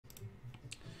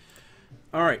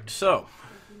Alright, so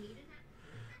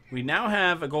we now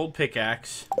have a gold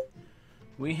pickaxe.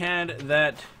 We had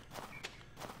that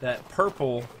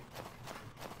purple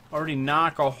already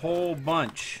knock a whole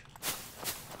bunch.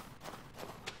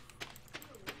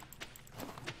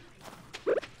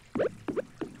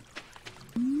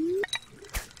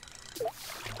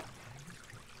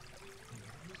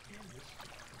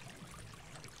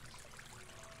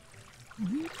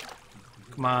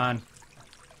 Come on.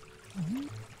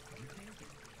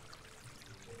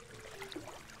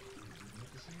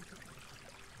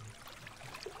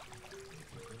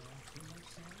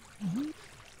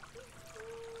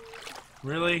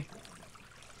 Really?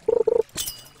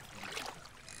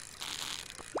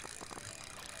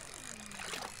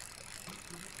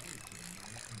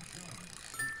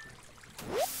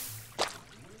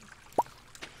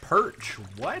 Perch,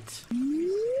 what?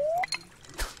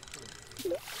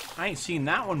 I ain't seen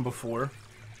that one before.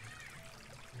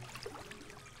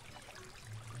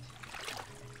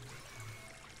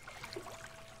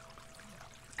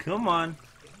 Come on.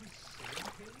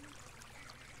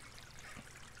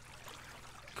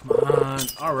 Come on.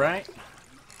 All right.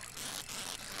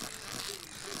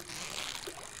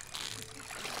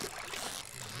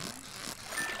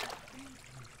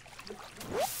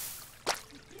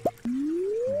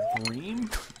 Bream.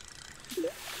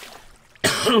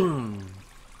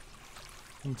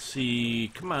 Let's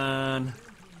see. Come on.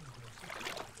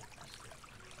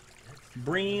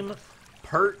 Bream.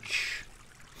 Perch.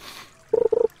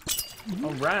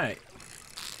 All right.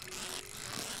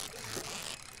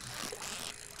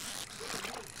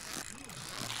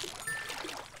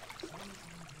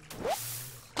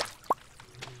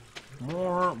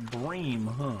 More bream,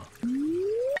 huh?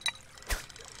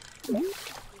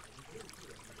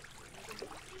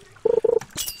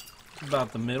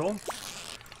 About the middle.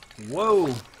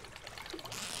 Whoa.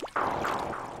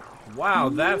 Wow,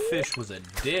 that fish was a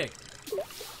dick.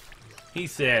 He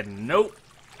said, nope,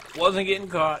 wasn't getting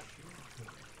caught.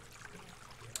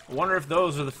 I wonder if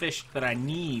those are the fish that I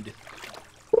need.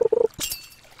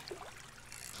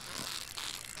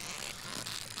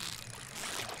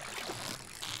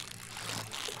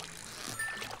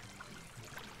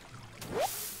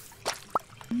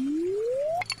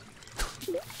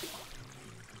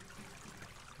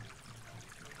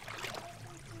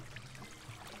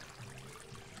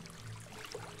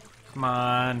 Come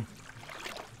on.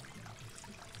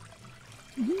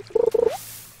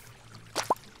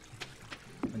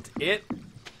 That's it?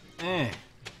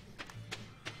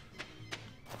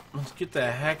 Let's get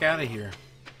the heck out of here.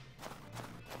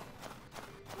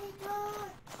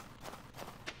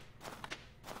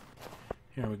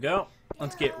 Here we go.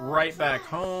 Let's get right back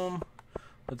home.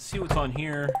 Let's see what's on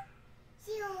here.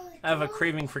 I have a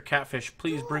craving for catfish.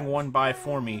 Please bring one by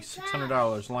for me.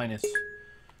 $600, Linus.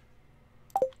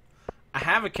 I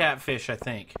have a catfish, I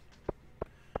think.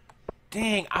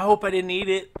 Dang, I hope I didn't eat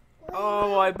it.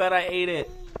 Oh, I bet I ate it.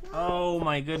 Oh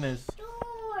my goodness.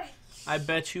 I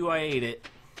bet you I ate it.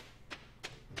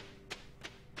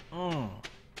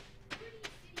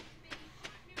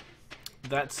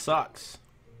 That sucks.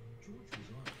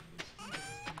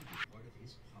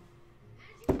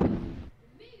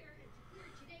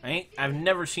 I've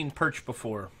never seen perch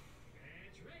before.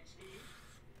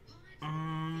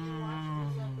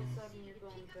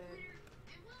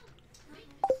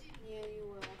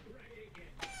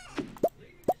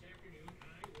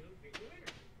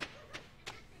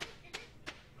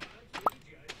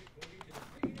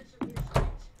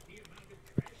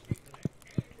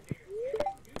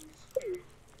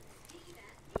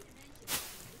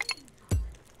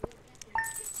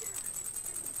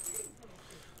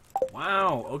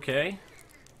 Wow, okay.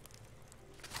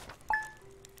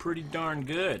 Pretty darn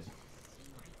good.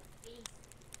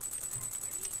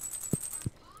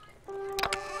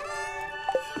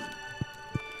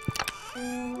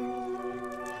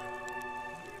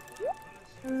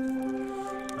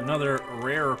 Another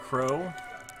rare crow.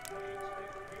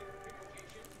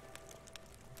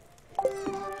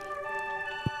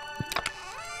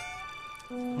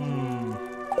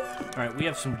 Alright, we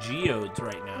have some geodes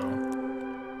right now.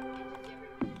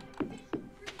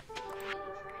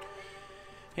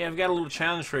 Hey, I've got a little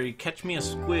challenge for you. Catch me a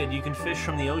squid. You can fish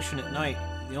from the ocean at night.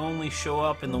 They only show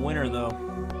up in the winter, though.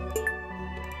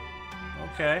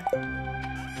 Okay.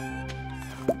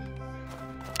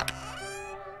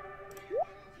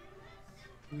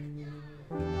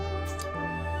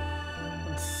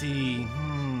 Let's see.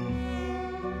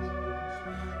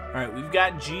 Alright, we've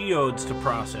got geodes to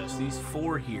process. These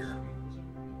 4 here.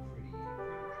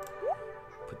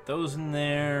 Put those in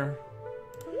there.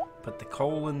 Put the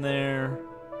coal in there.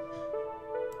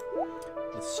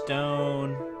 The the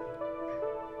stone.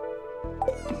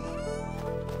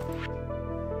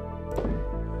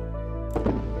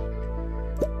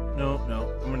 No,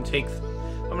 no. I'm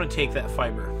gonna take that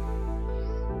fiber.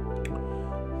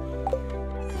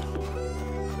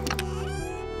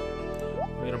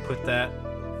 We're gonna put that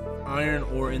iron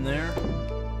ore in there.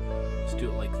 Let's do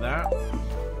it like that.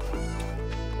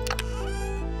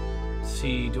 Let's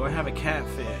see, do I have a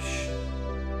catfish?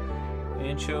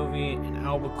 Anchovy, an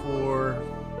albacore.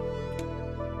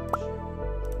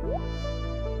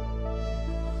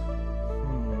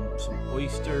 Some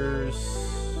oysters.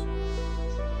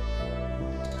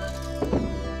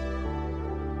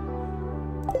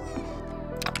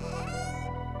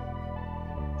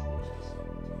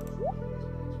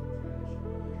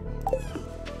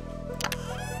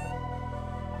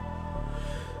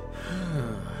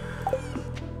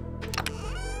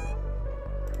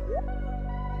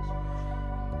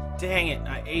 Dang it,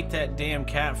 I ate that damn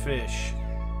catfish.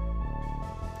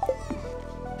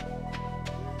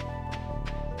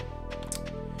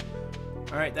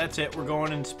 Alright, that's it. We're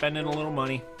going and spending a little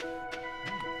money.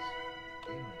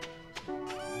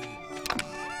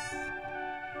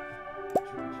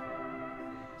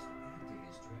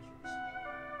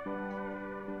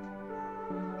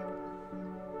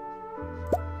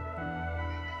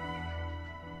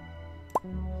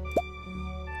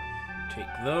 Take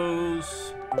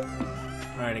those.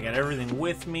 Alright, I got everything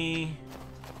with me.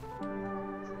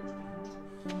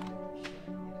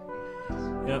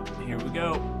 Yep, here we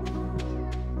go.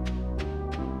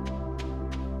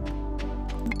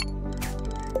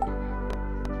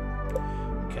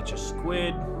 Catch a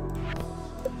squid.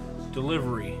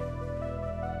 Delivery.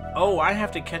 Oh, I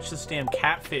have to catch this damn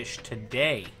catfish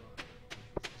today.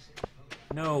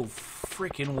 No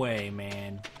freaking way,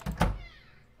 man.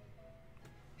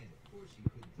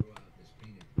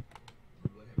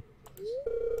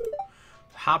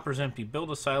 Hopper's empty. Build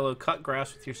a silo. Cut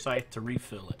grass with your scythe to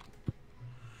refill it.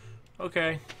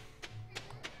 Okay.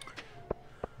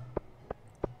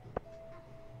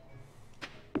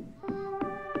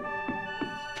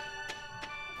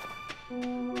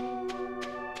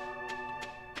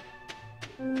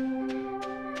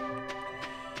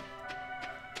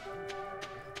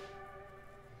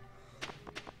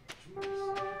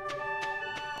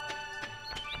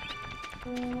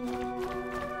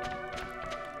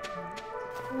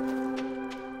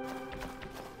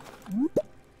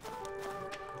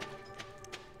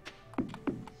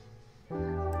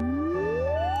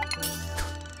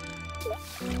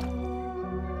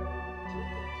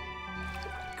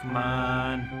 Come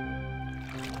on.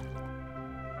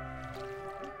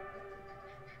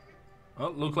 Oh,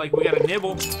 look like we got a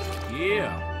nibble.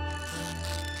 Yeah.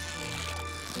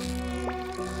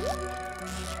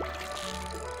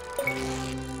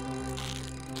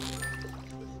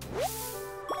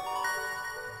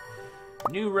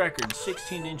 New record,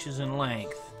 16 inches in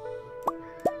length.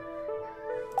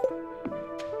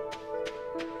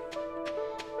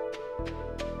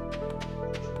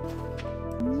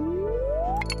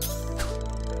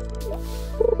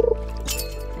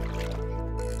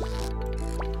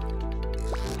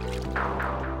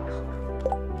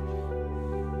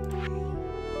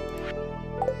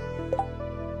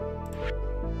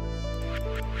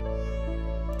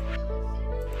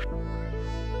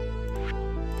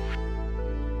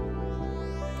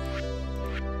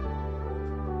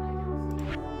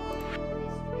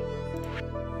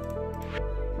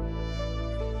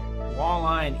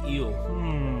 Walleye and eel.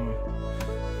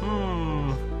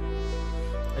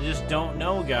 I just don't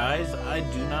know, guys. I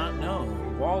do not know.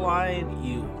 Walleye and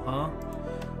eel, huh?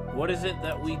 What is it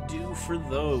that we do for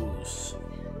those?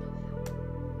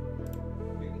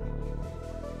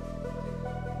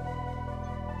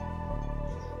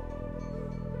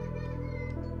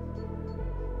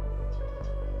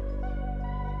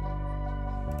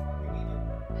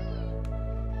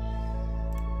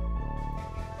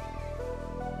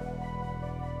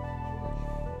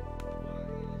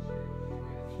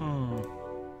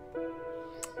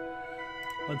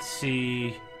 Let's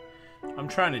see. I'm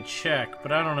trying to check,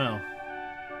 but I don't know.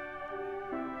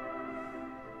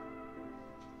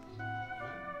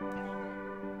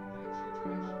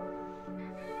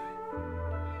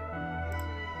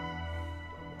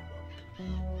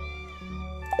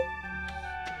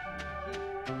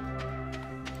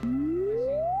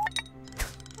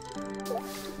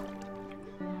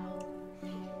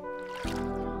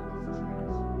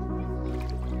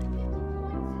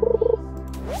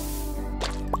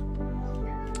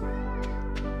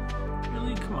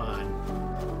 Come on.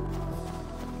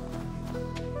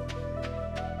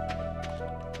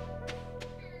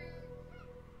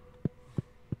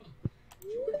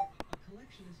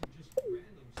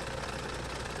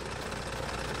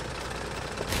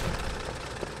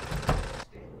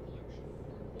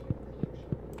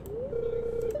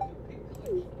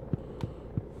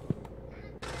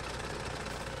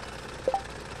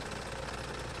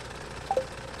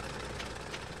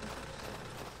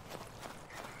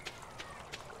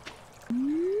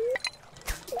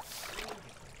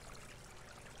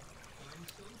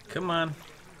 Come on.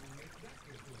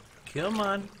 Come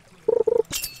on.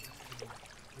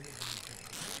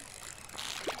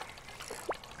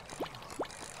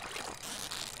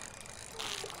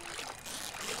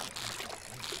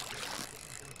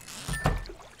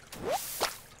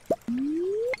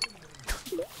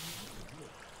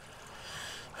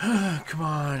 Come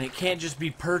on, it can't just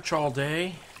be perch all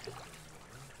day.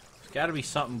 There's got to be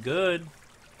something good.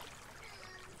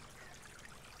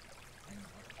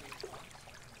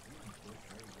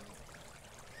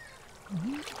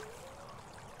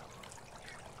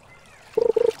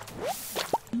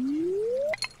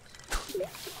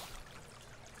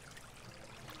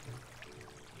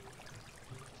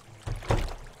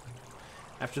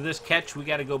 After this catch, we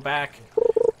got to go back.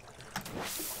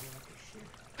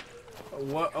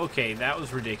 What? Okay, that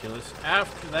was ridiculous.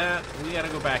 After that, we got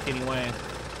to go back anyway.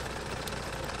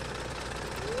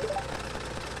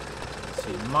 Let's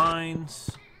see,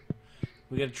 mines.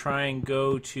 We got to try and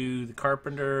go to the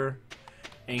carpenter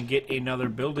and get another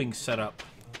building set up.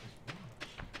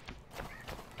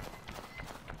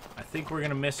 I think we're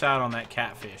going to miss out on that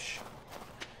catfish.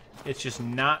 It's just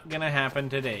not going to happen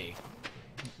today.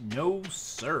 No,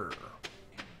 sir.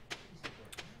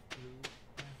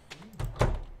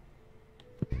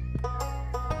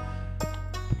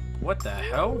 What the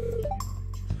hell?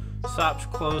 Shop's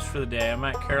closed for the day. I'm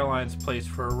at Caroline's place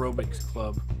for aerobics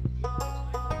club.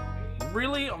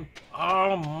 Really?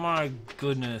 Oh my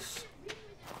goodness.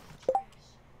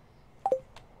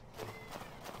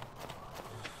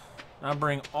 I'll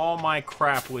bring all my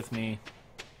crap with me.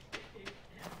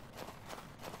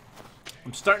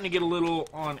 I'm starting to get a little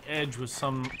on edge with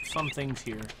some things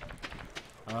here.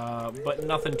 But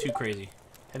nothing too crazy.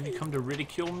 Have you come to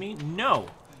ridicule me? No.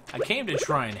 I came to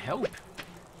try and help.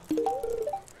 This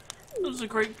was a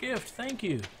great gift. Thank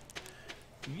you.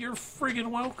 You're friggin'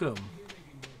 welcome.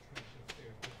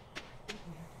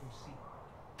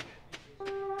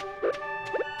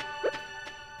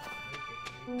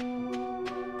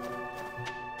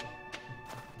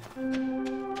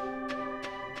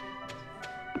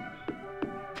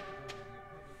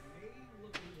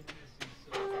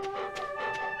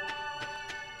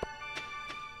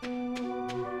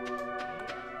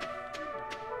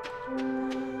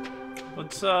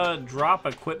 Let's drop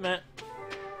equipment.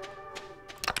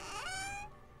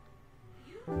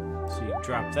 So you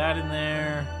drop that in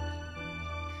there.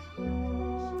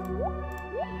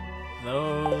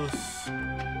 Those.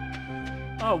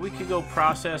 Oh, we could go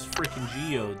process freaking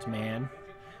geodes, man.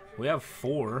 We have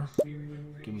 4.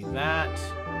 Give me that.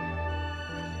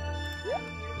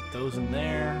 Put those in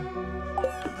there.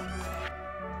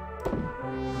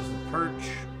 There's the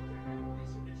perch.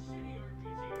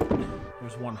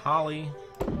 There's 1 holly.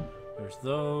 There's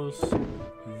those.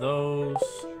 Those.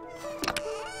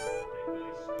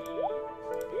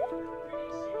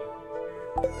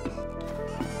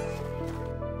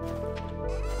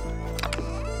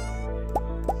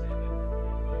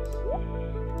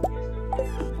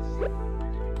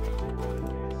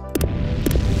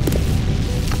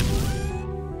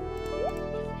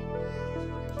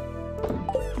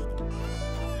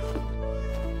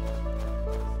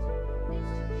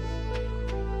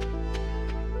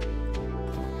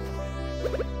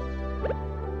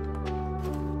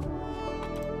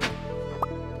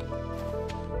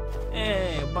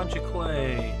 Bunch of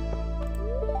clay.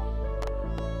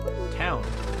 Town.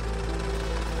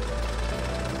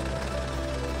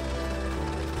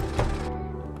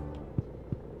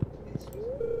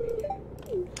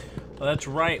 Well, that's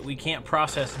right. We can't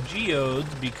process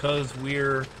geodes because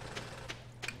we're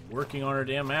working on our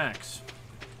damn axe.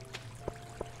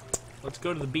 Let's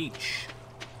go to the beach.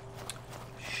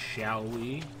 Shall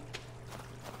we?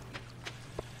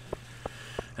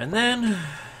 And then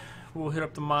we'll hit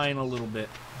up the mine a little bit.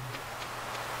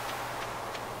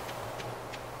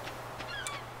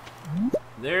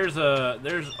 There's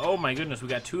oh my goodness, we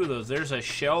got 2 of those. There's a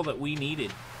shell that we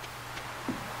needed.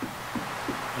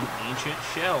 An ancient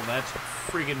shell. That's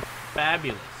friggin'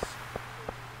 fabulous.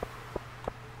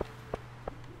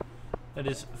 That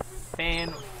is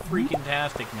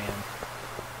fan-freaking-tastic, man.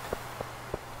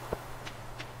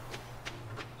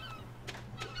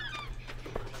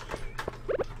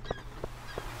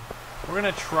 We're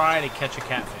gonna try to catch a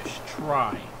catfish.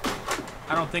 Try.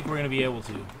 I don't think we're gonna be able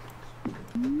to.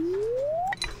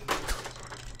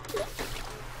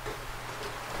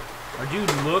 Our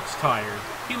dude looks tired.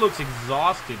 He looks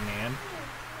exhausted, man.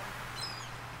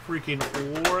 Freaking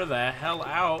wore the hell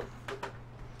out.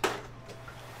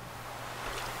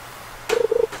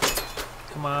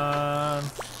 Come on.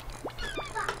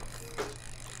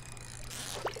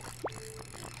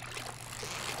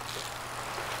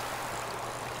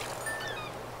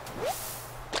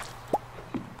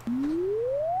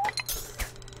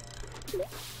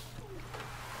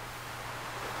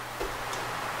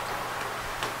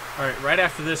 Alright, right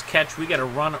after this catch, we gotta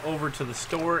run over to the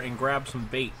store and grab some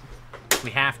bait. We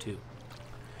have to.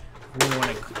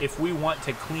 If we want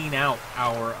to clean out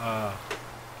our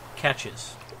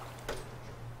catches.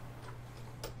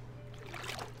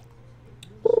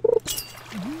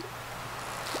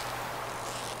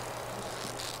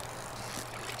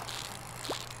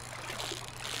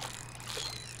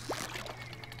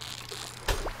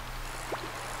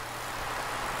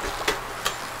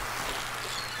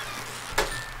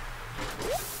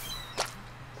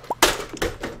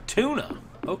 Tuna.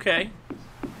 Okay.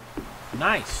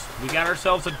 Nice. We got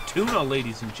ourselves a tuna,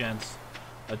 ladies and gents.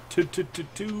 A tuna.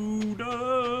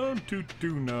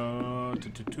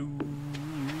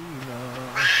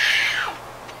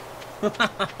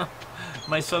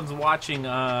 My son's watching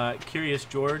Curious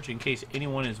George, in case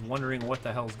anyone is wondering what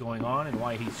the hell's going on and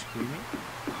why he's screaming.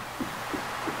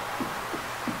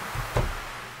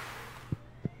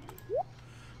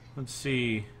 Let's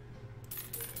see.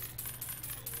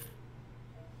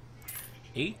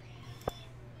 8.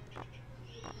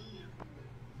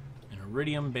 And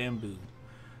iridium bamboo.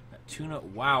 That tuna,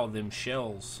 wow, them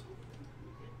shells.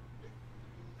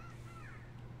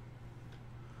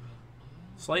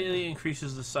 Slightly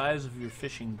increases the size of your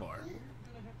fishing bar.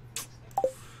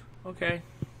 Okay.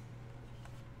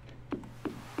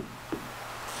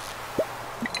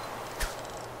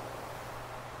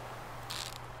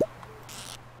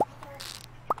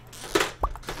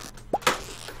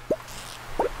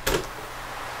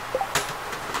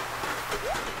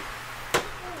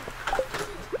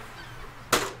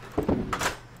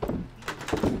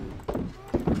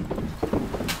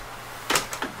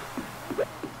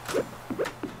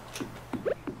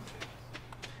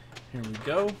 Here we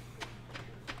go.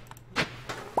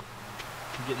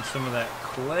 Getting some of that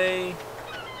clay.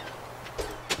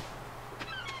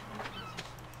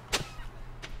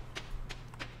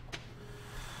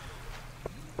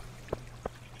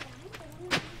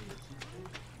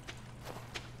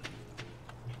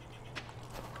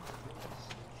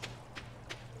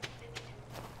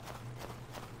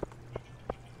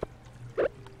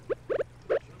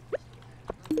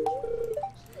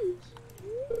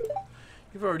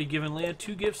 You've already given Leah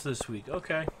 2 gifts this week.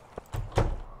 Okay.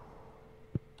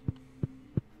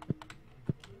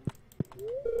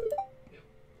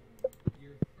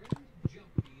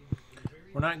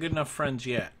 We're not good enough friends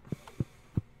yet.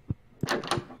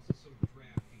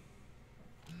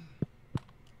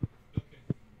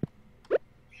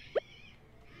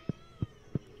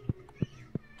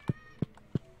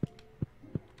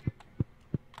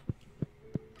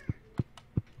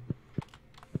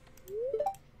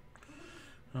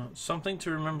 Something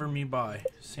to remember me by,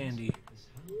 Sandy.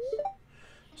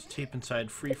 Just tape inside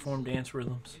freeform dance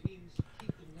rhythms.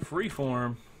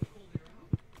 Freeform.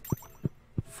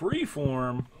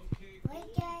 Freeform.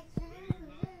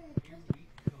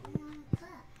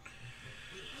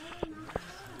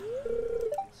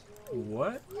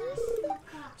 What? This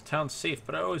town's safe,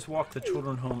 but I always walk the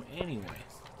children home anyway.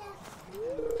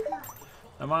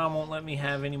 My mom won't let me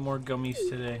have any more gummies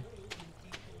today.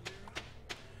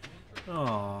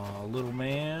 Aw, little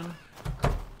man.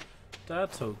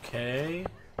 That's okay.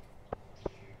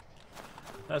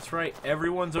 That's right,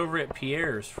 everyone's over at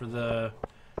Pierre's for the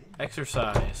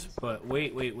exercise. But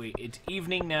wait. It's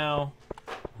evening now.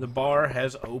 The bar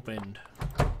has opened.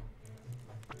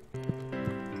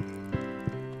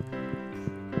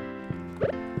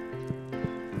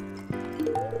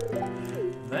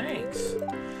 Thanks.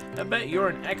 I bet you're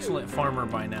an excellent farmer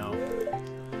by now.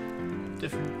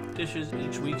 Different dishes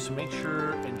each week, so make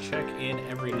sure and check in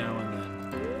every now and then.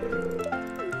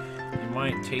 You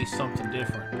might taste something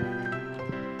different.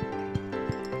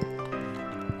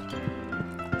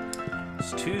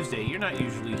 It's Tuesday. You're not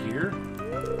usually here.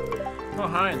 Oh,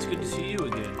 hi. It's good to see you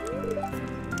again.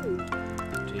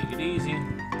 Take it easy.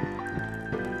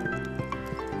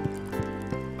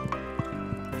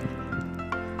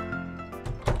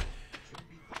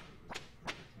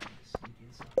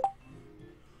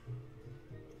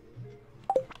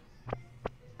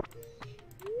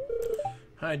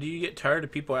 Hi, do you get tired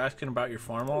of people asking about your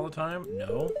farm all the time?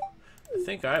 No. I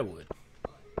think I would.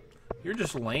 You're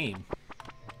just lame.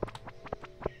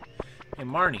 Hey,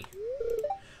 Marnie.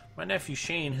 My nephew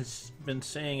Shane has been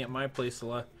staying at my place the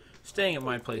last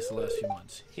few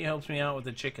months. He helps me out with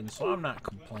the chickens, so I'm not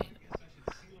complaining.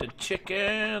 The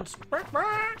chickens! Bark,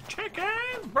 bark,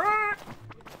 chickens! Bark!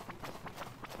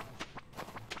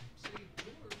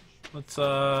 Let's,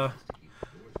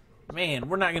 man,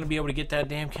 we're not going to be able to get that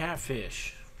damn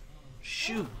catfish.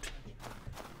 Shoot.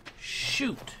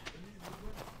 Shoot.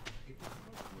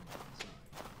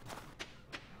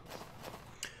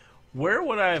 Where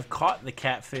would I have caught the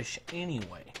catfish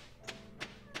anyway?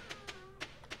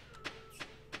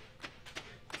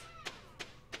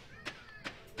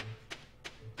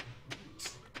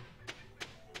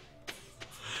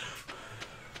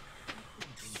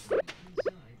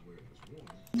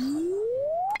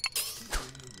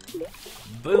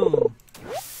 Boom.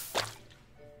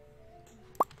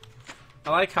 I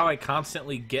like how I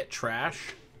constantly get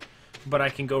trash, but I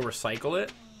can go recycle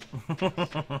it.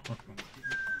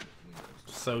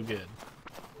 So good.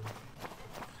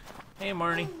 Hey,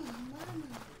 Marnie.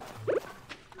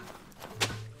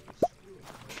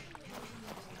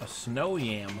 A snow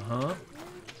yam, huh?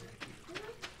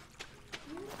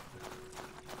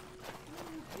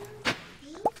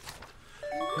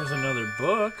 Here's another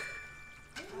book.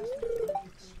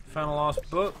 Found a lost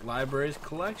book, library's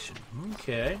collection.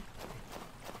 Okay.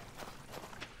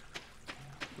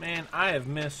 Man, I have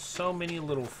missed so many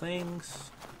little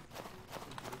things.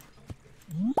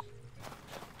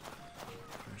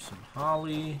 There's some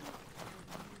holly.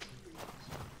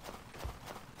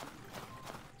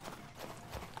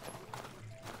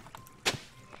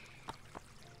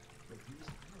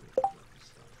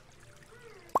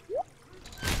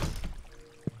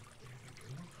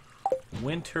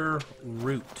 Winter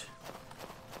root.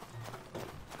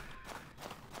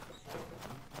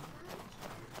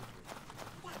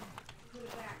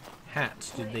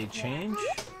 Hats, did they change?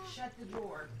 Shut the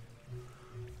door.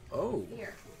 Oh.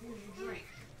 Here's your drink.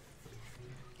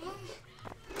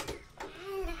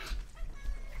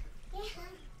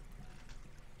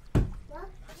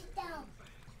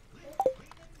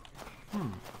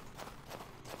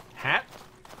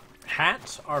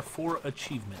 Hats are for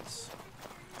achievements.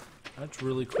 That's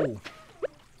really cool.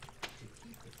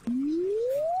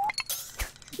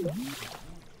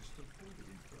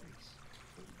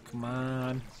 Come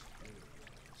on.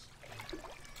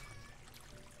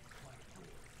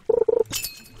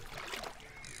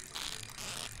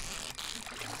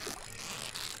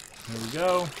 Here we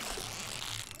go.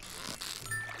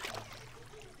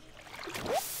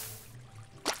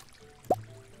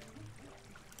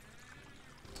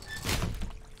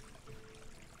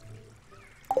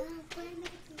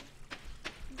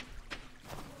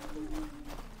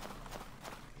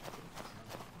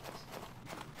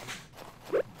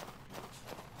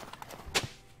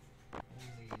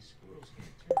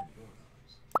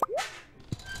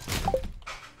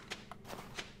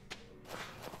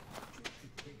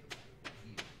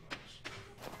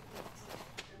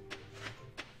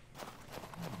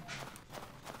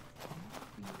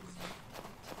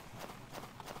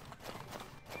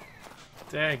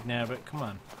 Dagnabbit, come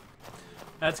on.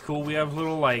 That's cool. We have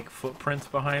little, like, footprints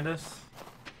behind us.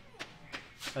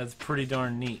 That's pretty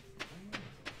darn neat.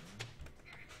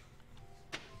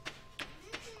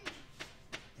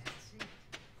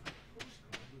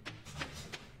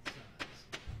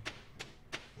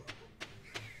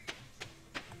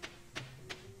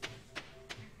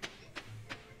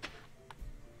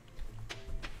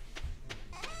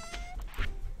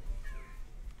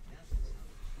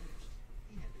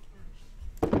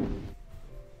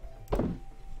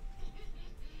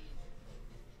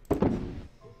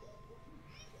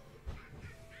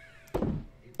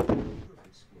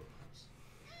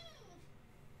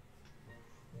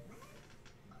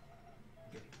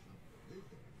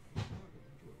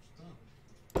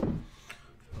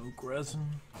 Oak resin.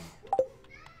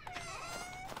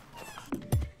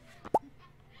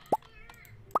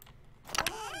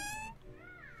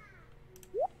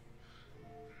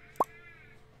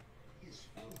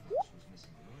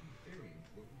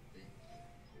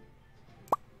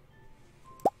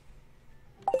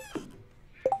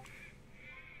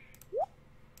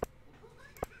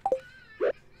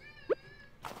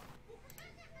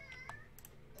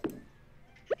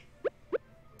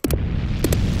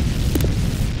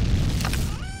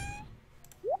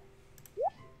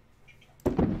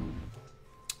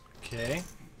 Okay.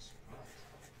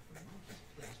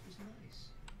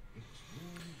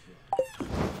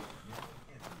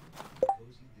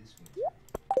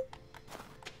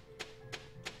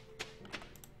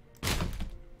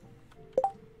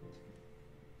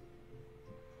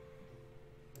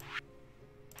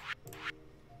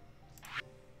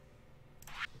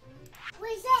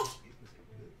 What's that?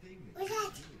 What's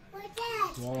that? What's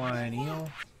that? Walleye and eel.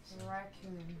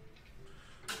 Raccoon.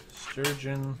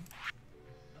 Sturgeon.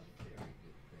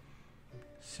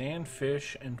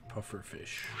 Sandfish and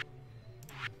pufferfish.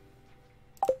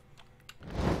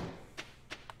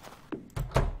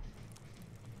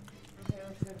 Okay,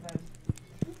 let's go to bed.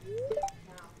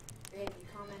 Now, babe, you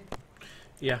coming?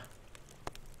 Yeah.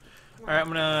 Alright, I'm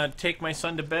gonna take my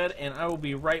son to bed, and I will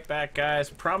be right back, guys.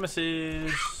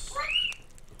 Promises.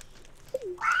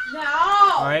 No!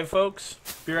 Alright, folks.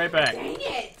 Be right back. Dang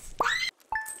it!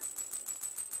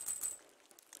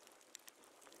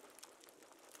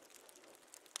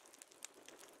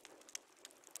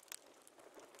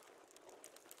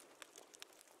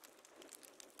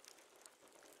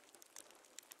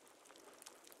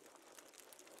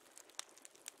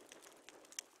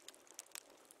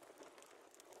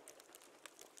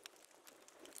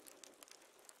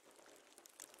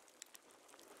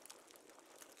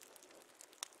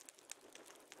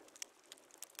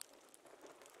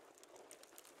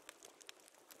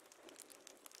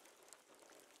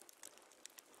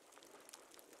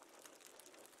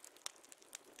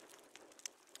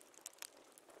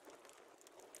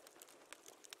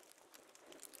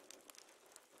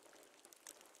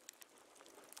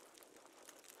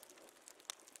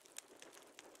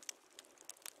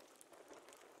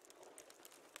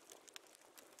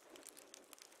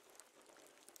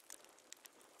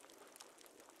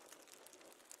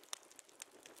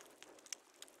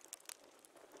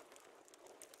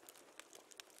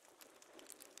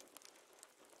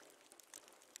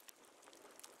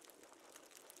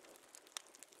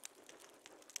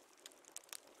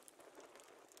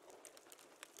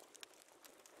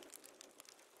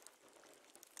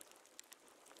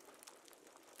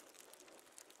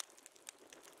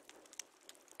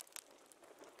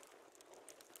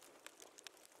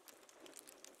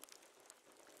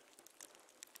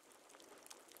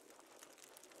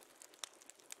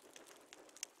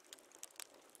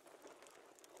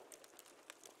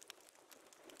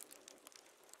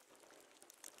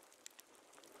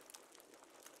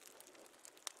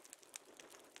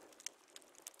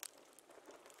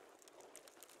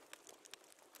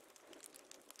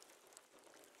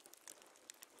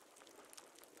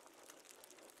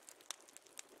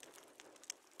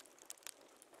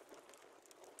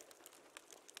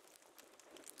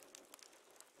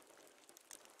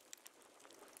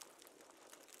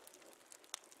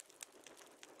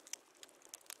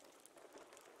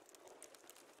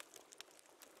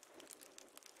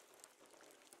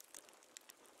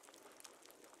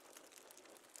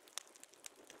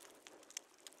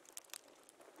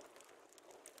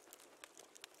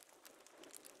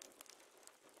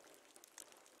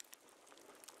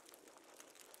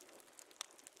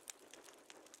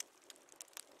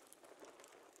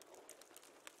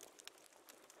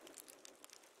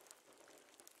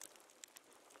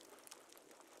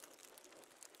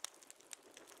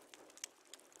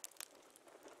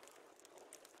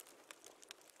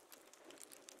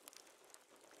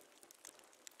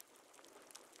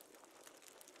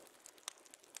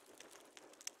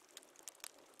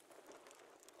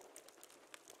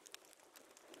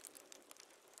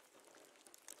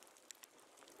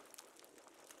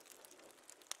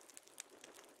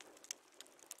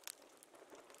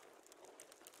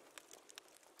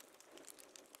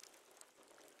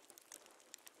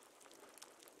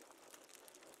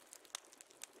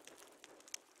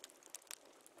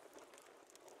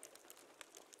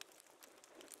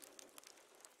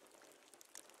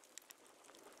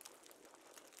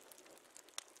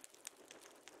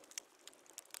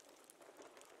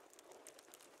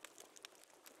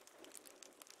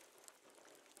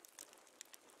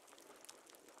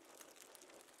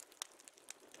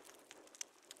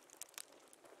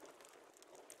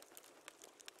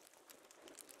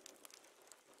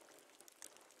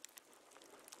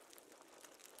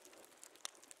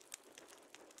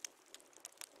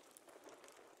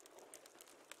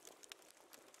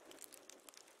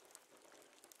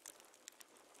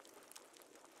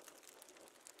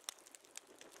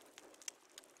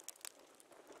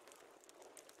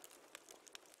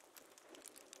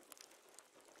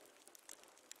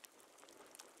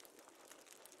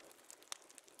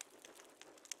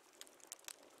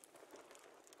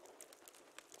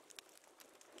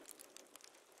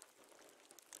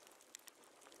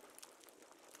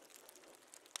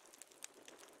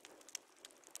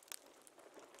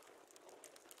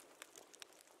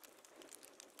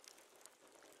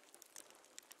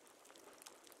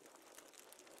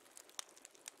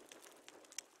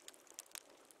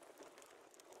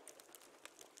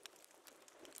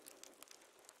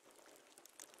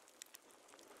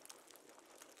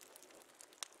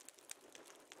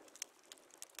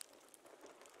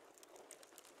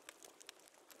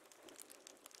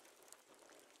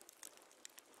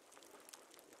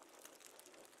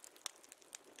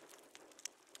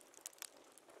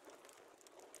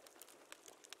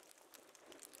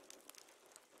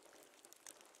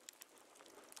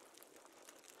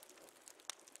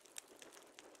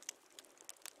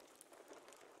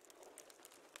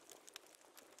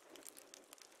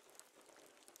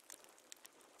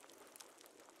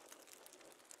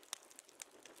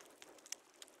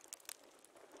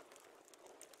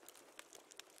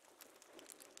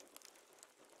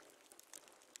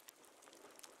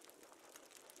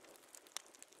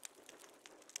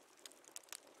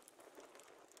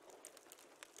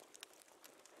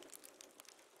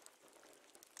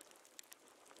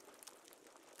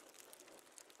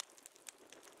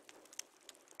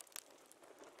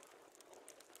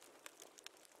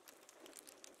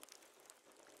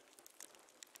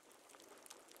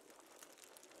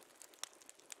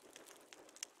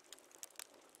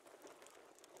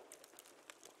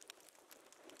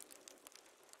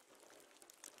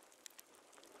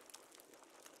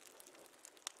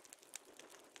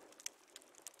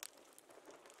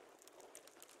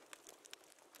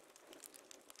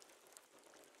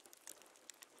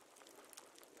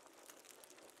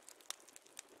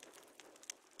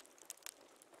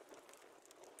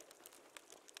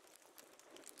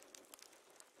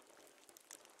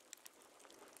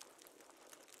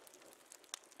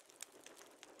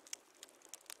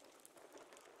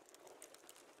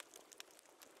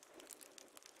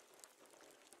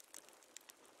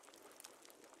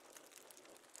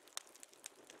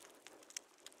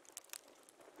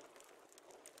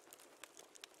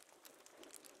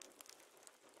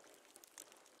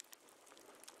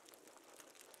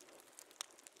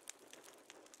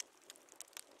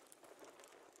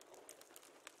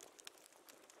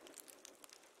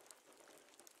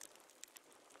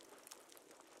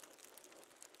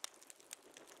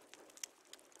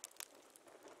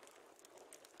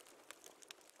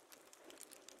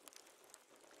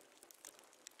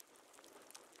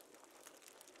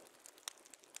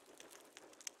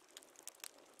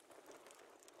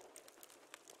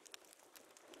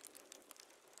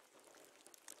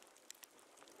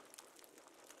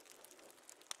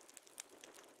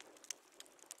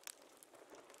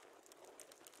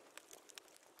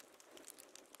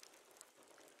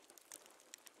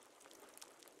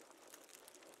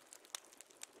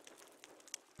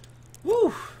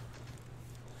 Woo!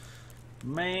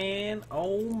 Man,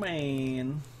 oh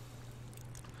man.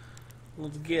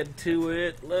 Let's get to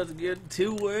it. Let's get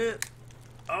to it.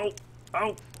 Oh,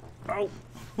 oh, oh.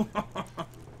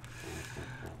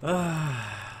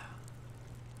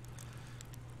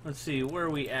 Let's see, where are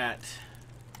we at?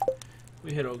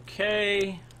 We hit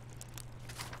OK.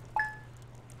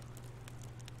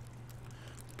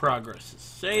 Progress is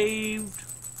saved.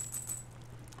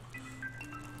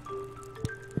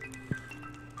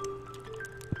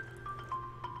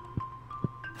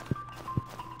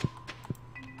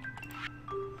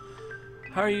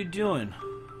 How are you doing?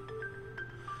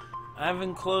 I've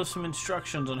enclosed some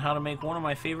instructions on how to make one of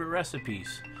my favorite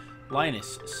recipes,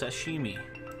 Linus sashimi.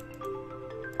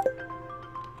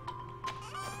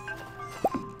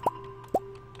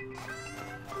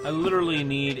 I literally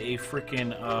need a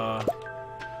frickin'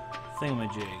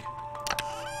 thingamajig.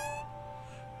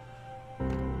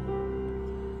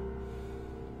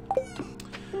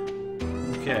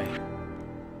 Okay.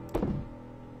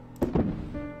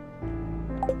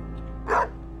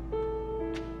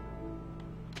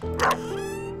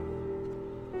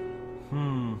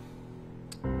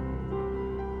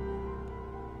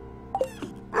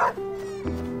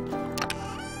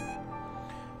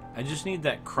 I just need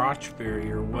that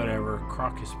crotchberry or whatever,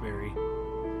 crocusberry.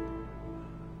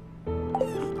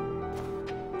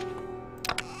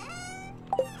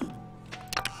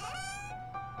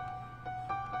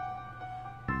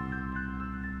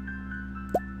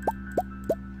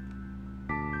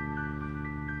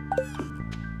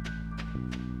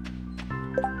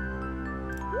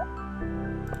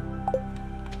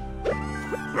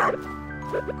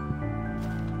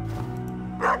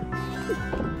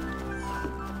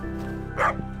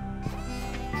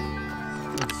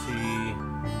 Let's see.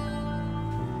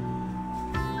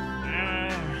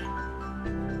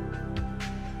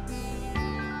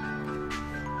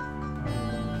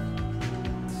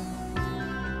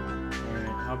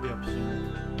 Alright, I'll be up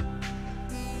soon.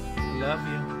 Love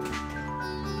you.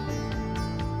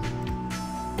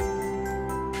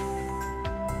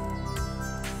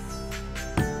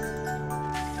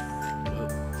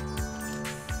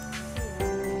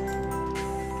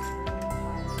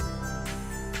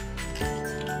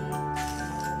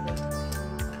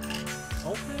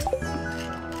 Okay,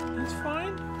 that's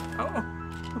fine. Oh,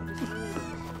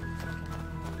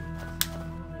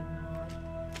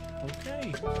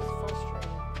 okay.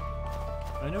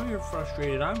 I know you're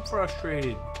frustrated. I'm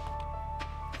frustrated. You're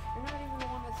not even the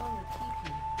one that's on your TV.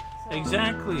 So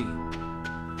Exactly.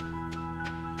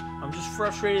 I'm just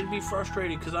frustrated to be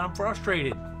frustrated because I'm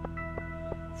frustrated.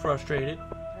 Frustrated.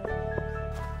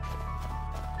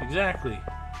 Exactly.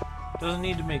 Doesn't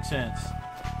need to make sense.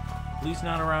 At least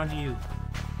not around you.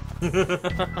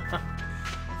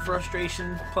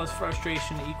 Frustration plus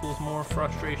frustration equals more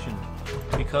frustration.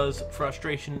 Because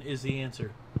frustration is the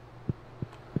answer.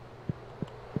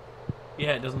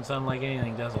 Yeah, it doesn't sound like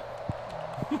anything, does it?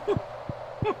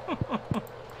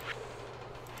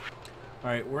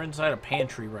 Alright, we're inside a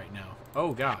pantry right now.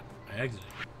 Oh god, I exited.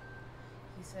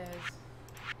 he says,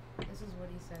 this is what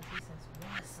he says. He says,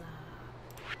 "What's up,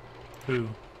 Who?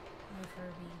 my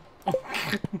Furby?"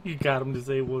 You got him to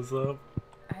say what's up?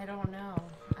 I don't know.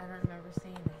 I don't remember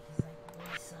saying that. He's like,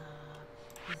 "What's up?"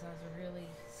 He sounds really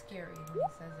scary when he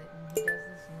says it, and he does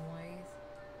this noise.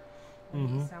 When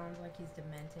he sounds like he's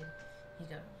demented. He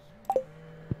goes,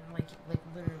 like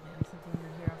literally, like something you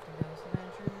hear off the Ghost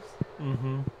Adventures.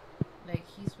 Like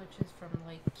he switches from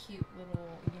like cute little,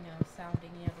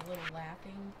 sounding, the little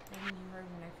laughing thing you heard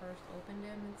when I first opened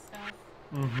him and stuff,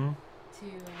 to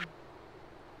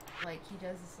like he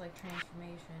does this like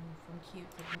transformation from cute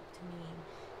to mean.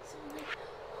 So I'm like,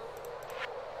 oh,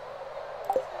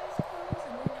 his eyes close,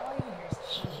 and then all you hear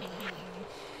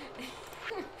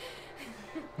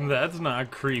is That's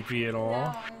not creepy at all. no,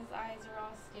 and his eyes are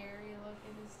all scary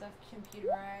looking and stuff,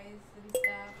 computerized and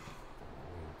stuff.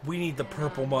 We need the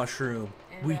purple mushroom.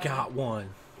 We got one.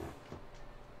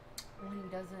 When he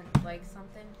doesn't like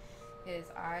something, his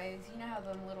eyes, you know how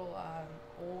them little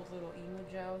old little emo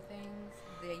Joe things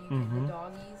that you get the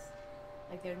doggies,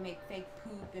 like they would make fake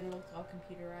poop and it looked all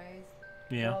computerized.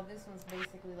 Yeah. Well, this one's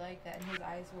basically like that, and his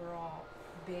eyes were all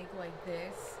big like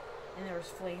this, and there was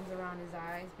flames around his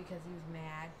eyes because he was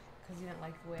mad because he didn't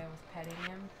like the way I was petting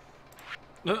him.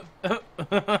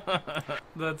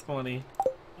 That's funny.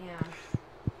 Yeah.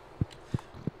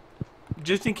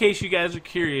 Just in case you guys are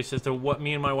curious as to what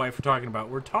me and my wife are talking about,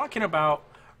 we're talking about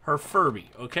her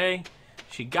Furby, okay?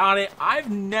 She got it.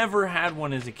 I've never had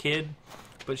one as a kid,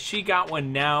 but she got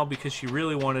one now because she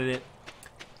really wanted it.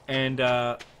 And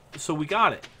so we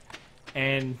got it.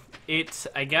 And it's,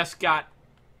 I guess, got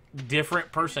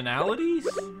different personalities.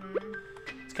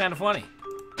 It's kind of funny.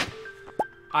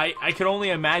 I could only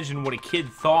imagine what a kid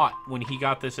thought when he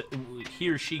got this, he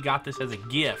or she got this as a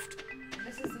gift.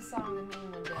 This is the song the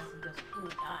mean one does. He goes, ooh,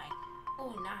 nine,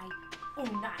 ooh, nine, ooh,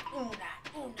 nine,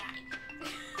 ooh, nine,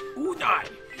 ooh, nine. Unai!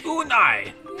 Unai!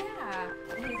 Yeah.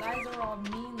 And his eyes are all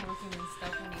mean looking and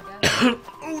stuff when he does it.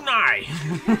 Unai!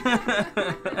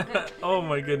 Oh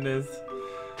my goodness.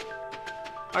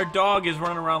 Our dog is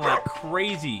running around like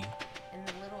crazy. And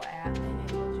the little app thing I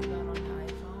told you about on the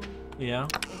iPhone. Yeah.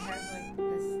 It has like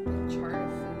this chart of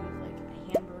food, like a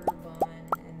hamburger bun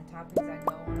and the toppings that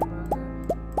go on a burger.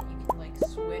 That you can like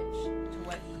switch to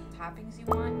what toppings you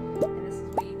want. And this is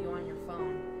what you do on your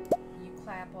phone. You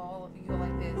clap all of you go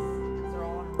like this because they're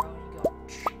all on a row. And you go,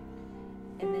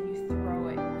 and then you throw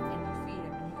it and you feed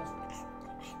him and he goes.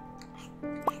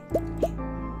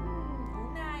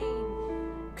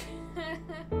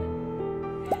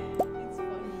 It's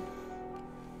funny.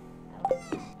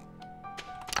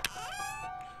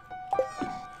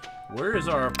 Where is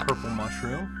our purple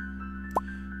mushroom?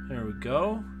 There we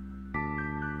go.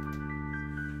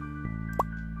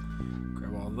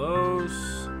 Grab all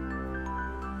those.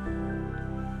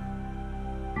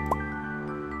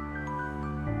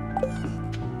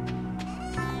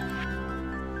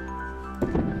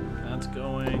 That's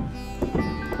going.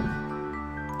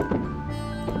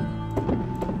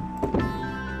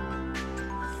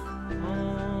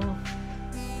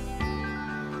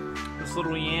 This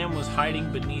little yam was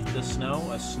hiding beneath the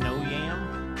snow, a snow yam.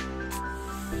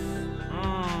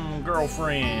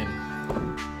 Girlfriend.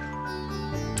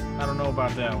 I don't know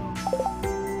about that one.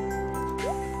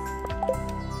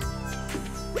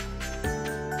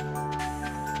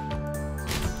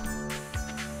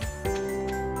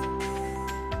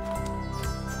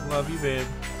 Love you, babe.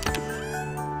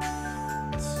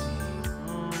 Let's see.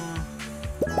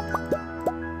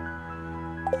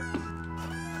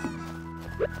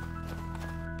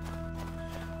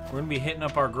 We're gonna be hitting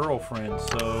up our girlfriend,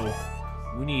 so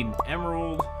we need an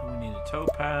emerald, we need a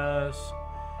topaz,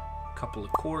 a couple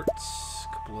of quartz, a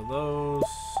couple of those.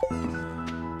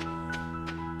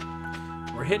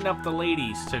 We're hitting up the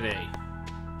ladies today.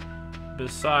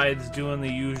 Besides doing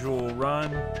the usual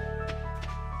run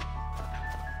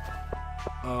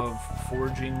of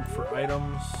foraging for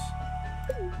items,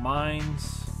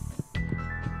 mines.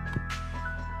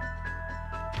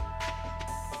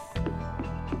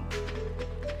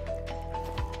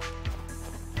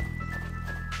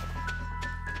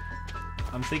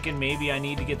 I'm thinking maybe I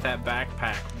need to get that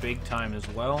backpack big time as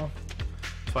well,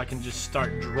 so I can just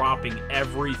start dropping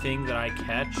everything that I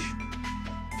catch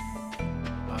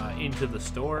into the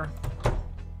store.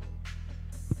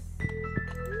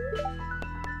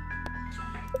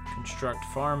 Construct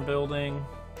farm building.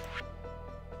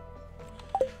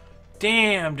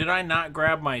 Damn, did I not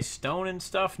grab my stone and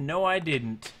stuff? No, I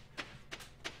didn't.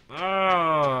 Oh,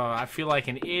 I feel like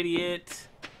an idiot.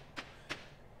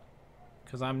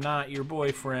 Because I'm not your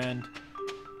boyfriend.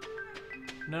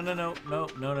 No, no, no, no,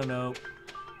 no, no, no.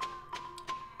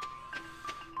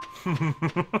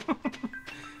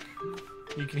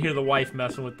 You can hear the wife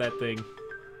messing with that thing.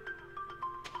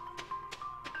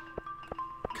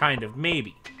 Kind of,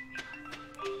 maybe.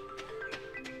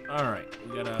 Alright,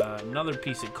 we got another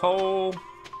piece of coal.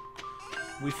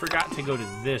 We forgot to go to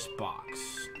this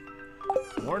box.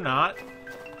 Or not.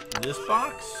 This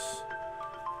box?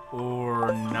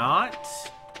 Or not?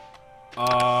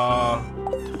 What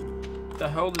the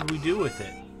hell did we do with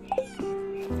it?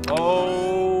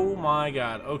 Oh my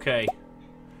god, okay.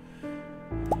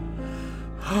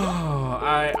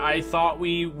 I thought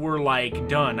we were like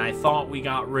done. I thought we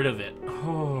got rid of it.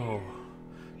 Oh.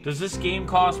 Does this game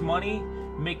cost money?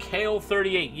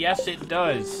 Mikhail38, yes it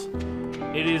does.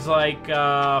 It is like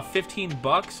 15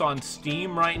 bucks on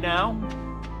Steam right now.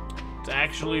 It's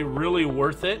actually really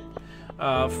worth it.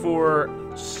 For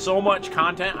so much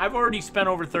content. I've already spent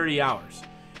over 30 hours.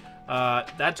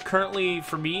 That's currently,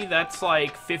 for me, that's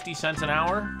like 50 cents an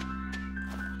hour.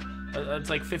 That's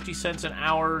like 50 cents an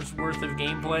hour's worth of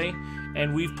gameplay.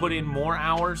 And we've put in more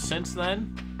hours since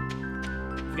then.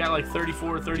 We've got like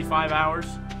 34 or 35 hours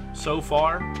so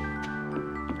far.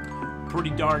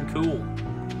 Pretty darn cool.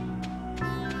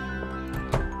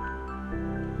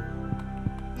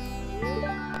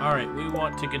 Alright, we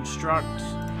want to construct...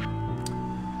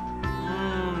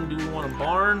 do we want a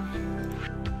barn?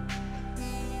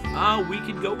 We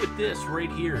could go with this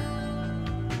right here.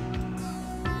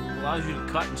 Allows you to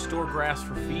cut and store grass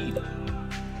for feed.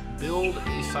 Build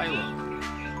a silo.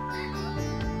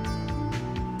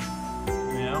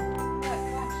 Yeah.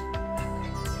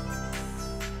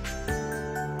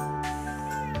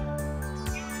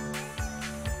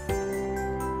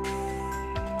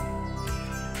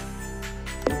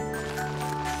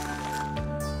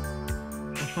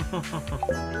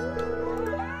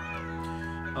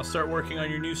 I'll start working on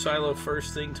your new silo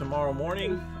first thing tomorrow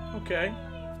morning. Okay.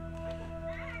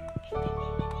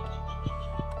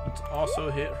 Let's also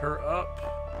hit her up.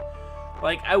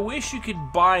 Like, I wish you could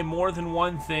buy more than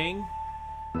one thing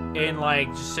and, like,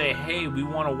 just say, hey, we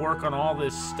want to work on all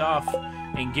this stuff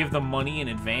and give them money in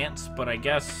advance, but I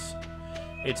guess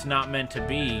it's not meant to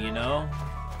be, you know?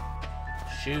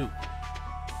 Shoot.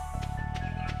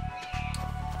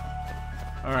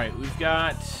 Alright, we've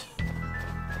got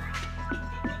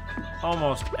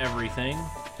almost everything.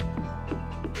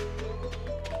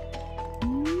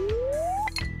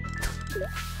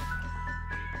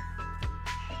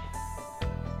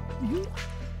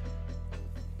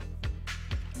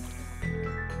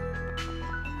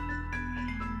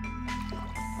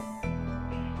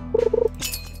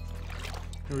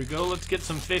 Here we go, let's get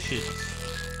some fishes.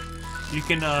 You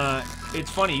can, it's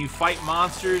funny, you fight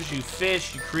monsters, you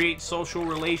fish, you create social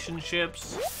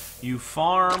relationships, you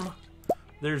farm.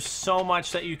 There's so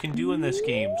much that you can do in this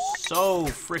game. So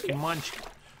freaking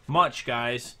much,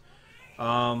 guys.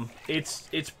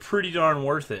 It's pretty darn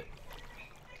worth it.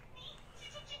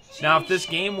 Now, if this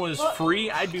game was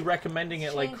free, I'd be recommending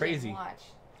it like crazy.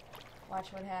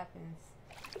 Watch what happens.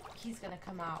 He's gonna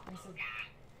come out. And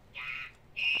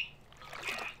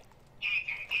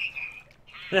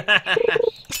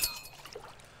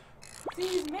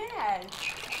he's mad.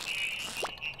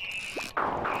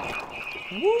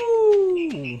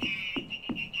 Woo!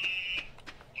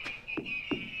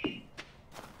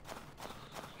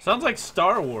 Sounds like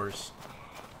Star Wars.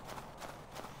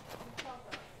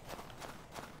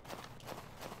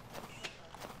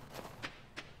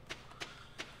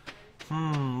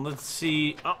 Let's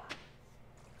see. Oh.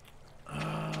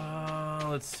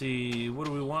 Let's see. What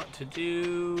do we want to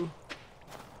do?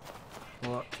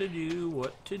 What to do.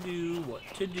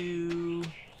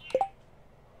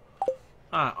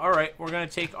 Alright. We're going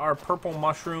to take our purple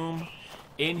mushroom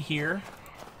in here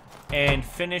and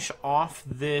finish off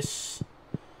this,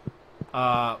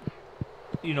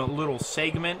 you know, little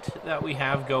segment that we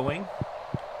have going.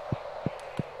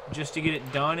 Just to get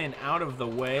it done and out of the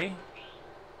way.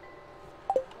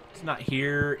 It's not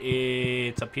here.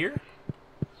 It's up here.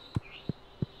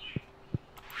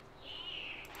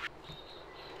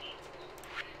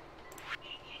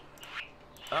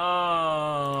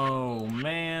 Oh,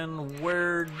 man.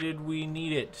 Where did we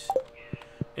need it?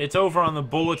 It's over on the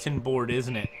bulletin board,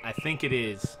 isn't it? I think it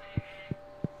is.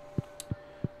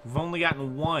 We've only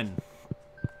gotten one.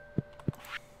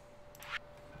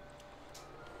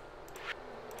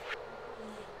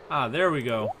 Ah, there we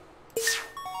go.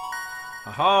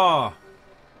 Aha!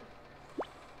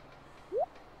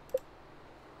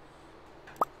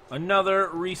 Another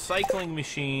recycling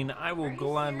machine. I will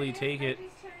gladly take it.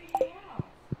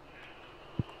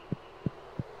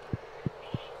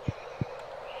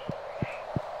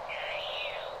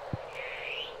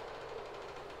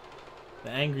 The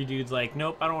angry dude's like,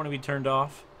 nope, I don't want to be turned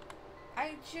off.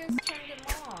 I just turned him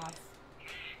off.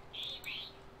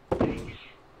 Well,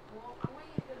 I want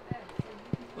you to go to bed, so you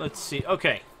can... Let's see.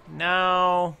 Okay,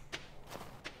 now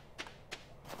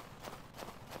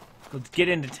let's get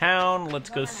into town. Let's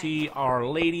go see our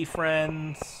lady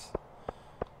friends.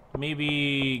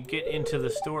 Maybe get into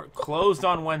the store. Closed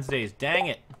on Wednesdays. Dang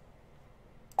it.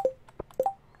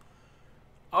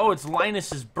 Oh, it's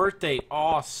Linus's birthday.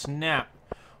 Aw, snap.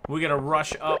 We gotta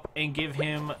rush up and give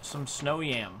him some snow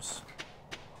yams.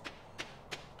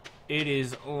 It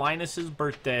is Linus's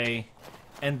birthday,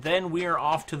 and then we are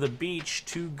off to the beach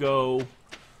to go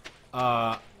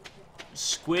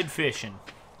squid fishing.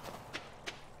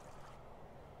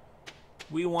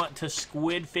 We want to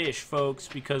squid fish, folks,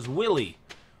 because Willie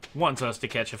wants us to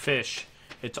catch a fish.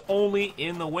 It's only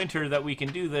in the winter that we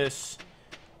can do this,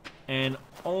 and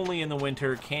only in the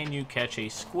winter can you catch a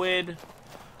squid.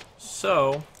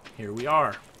 So, here we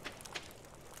are.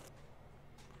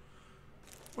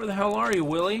 Where the hell are you,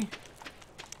 Willie?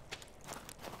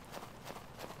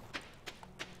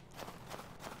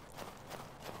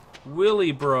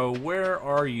 Willie, bro, where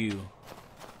are you?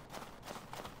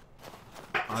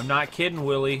 I'm not kidding,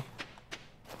 Willie.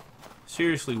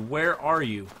 Seriously, where are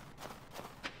you?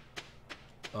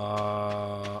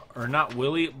 Or not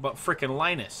Willie, but frickin'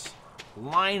 Linus.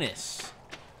 Linus.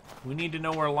 We need to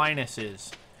know where Linus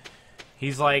is.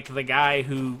 He's like the guy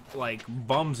who, like,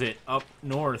 bums it up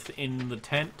north in the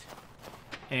tent.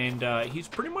 And, he's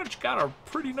pretty much got a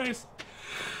pretty nice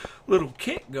little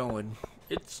kit going.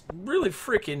 It's really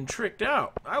freaking tricked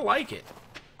out. I like it.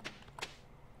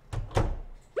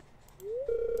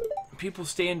 People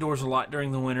stay indoors a lot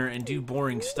during the winter and do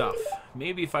boring stuff.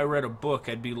 Maybe if I read a book,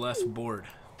 I'd be less bored.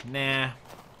 Nah.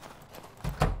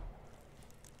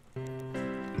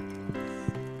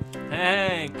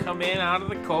 I come in out of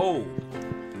the cold?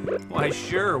 Why,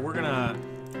 sure, we're gonna...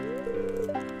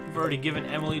 You've already given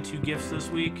Emily 2 gifts this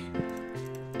week.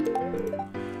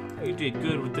 You did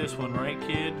good with this one, right,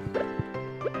 kid?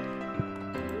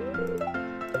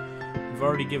 You've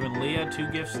already given Leah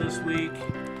 2 gifts this week.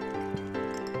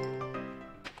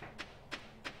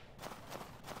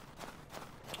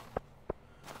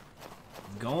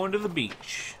 Going to the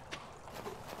beach.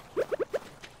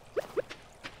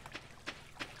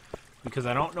 Because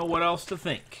I don't know what else to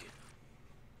think.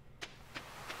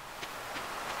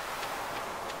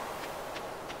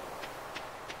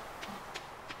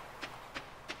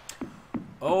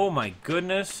 Oh my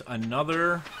goodness,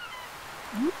 another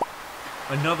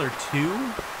 2?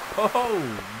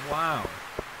 Oh, wow.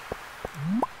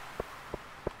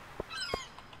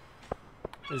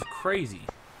 That is crazy.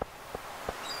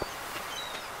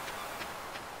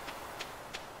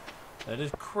 That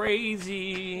is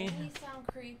crazy. Doesn't he sound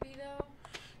creepy though?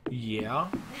 Yeah.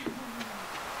 You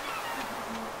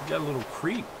got a little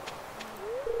creep.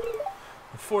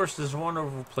 The forest is a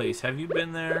wonderful place. Have you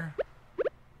been there?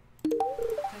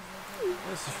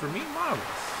 This is for me, marvelous.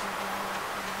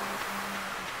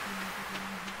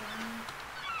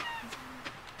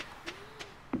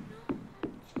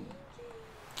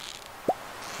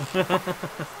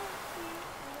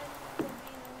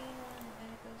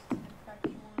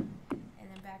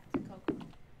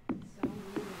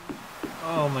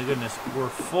 Oh my goodness, we're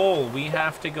full. We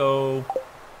have to go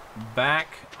back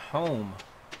home.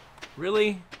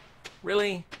 Really?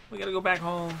 Really? We gotta go back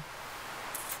home.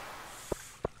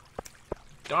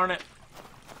 Darn it.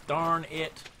 Darn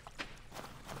it.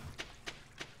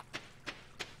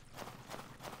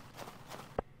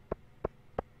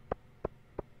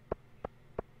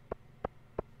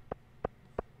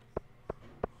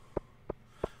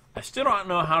 I still don't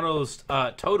know how those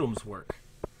totems work.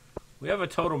 We have a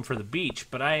totem for the beach,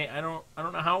 but I don't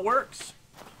know how it works.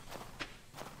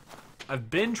 I've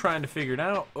been trying to figure it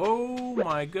out. Oh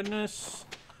my goodness.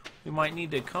 We might need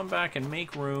to come back and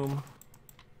make room.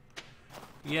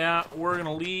 Yeah, we're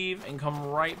gonna leave and come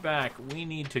right back. We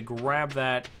need to grab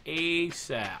that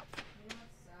ASAP.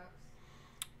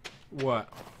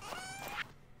 What?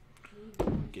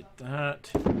 Get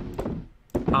that.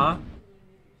 Huh?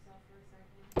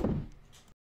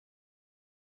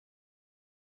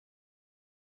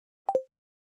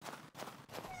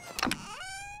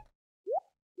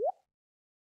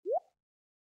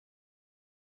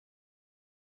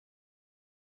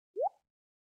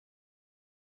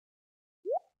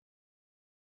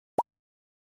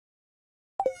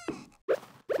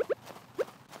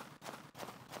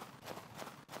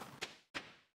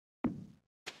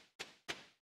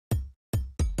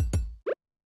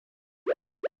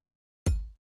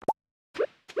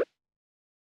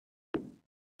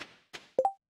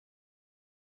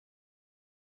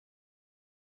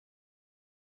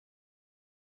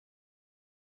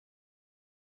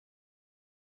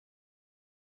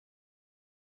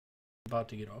 About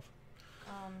to get off.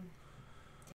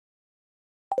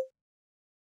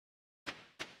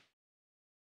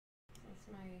 That's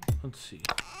my... Let's see.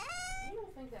 You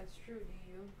don't think that's true, do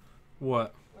you?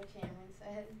 What? What Cameron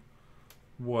said?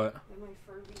 What? That my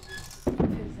Furby is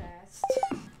possessed.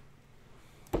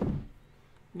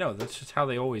 No, that's just how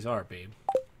they always are, babe.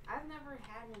 I've never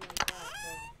had one like that, so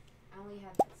I only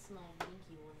had that small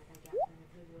dinky one that I got from the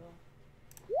Goodwill.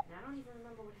 And I don't even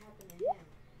remember what happened to him.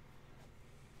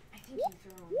 I think you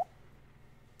threw him.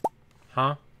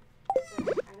 Huh? So, I don't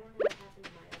know what happened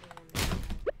to my other one.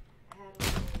 I had a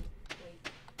little, like,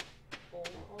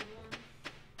 old one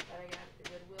that I got at the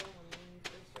Goodwill when we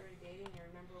first started dating. I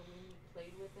remember when we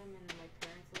played with him in my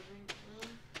parents' living room.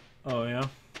 Oh, yeah?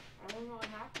 I don't know what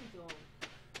happened to him.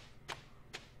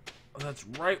 Oh, that's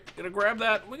right. Gotta grab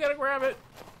that. We gotta grab it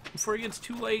before it gets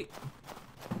too late. I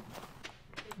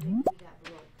think we got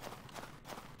broke.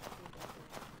 I think that's it.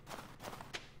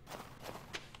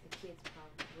 The kids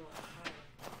probably broke.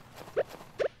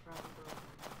 Probably broke.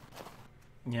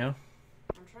 Yeah?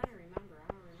 I'm trying to remember. I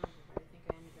don't remember, but I think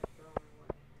I ended up throwing it away.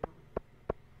 I don't.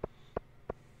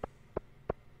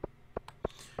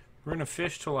 We're gonna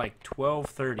fish till like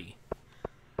 12:30.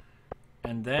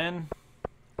 And then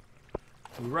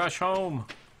we rush home.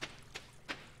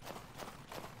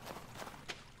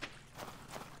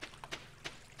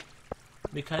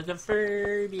 Because of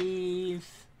Furbies.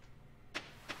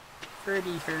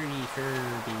 Furby, Furby,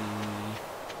 Furby.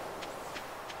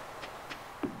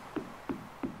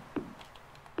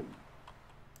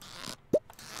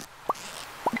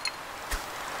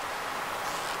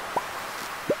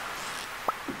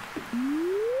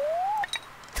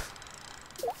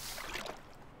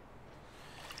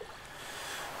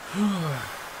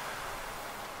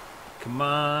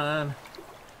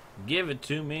 Give it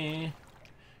to me.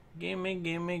 Gimme,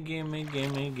 gimme, gimme,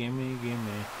 gimme, gimme,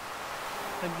 gimme.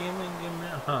 Gimme, gimme,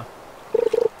 huh.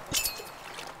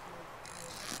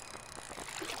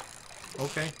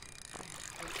 Okay.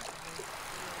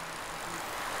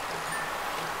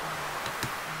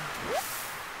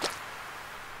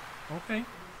 Okay.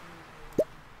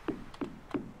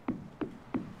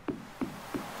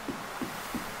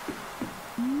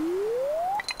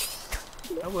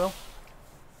 I will.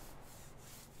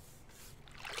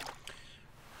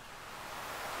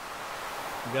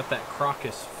 We got that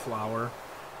crocus flower.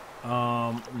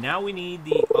 Now we need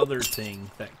the other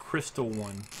thing, that crystal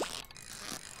one.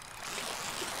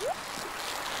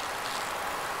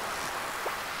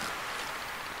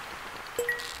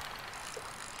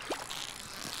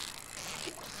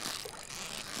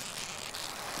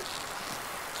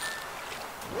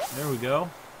 There we go.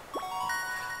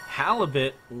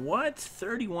 Halibut. What?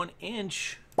 31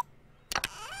 inch.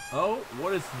 Oh,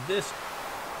 what is this?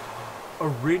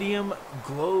 Iridium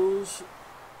glows,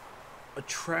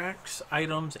 attracts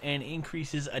items, and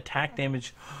increases attack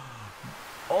damage.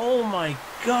 Oh my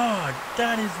god,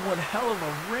 that is one hell of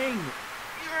a ring.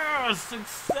 Yeah,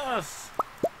 success.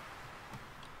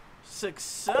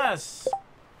 Success.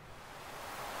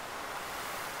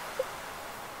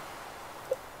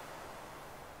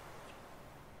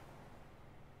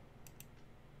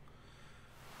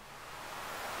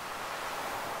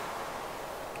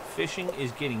 Fishing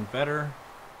is getting better.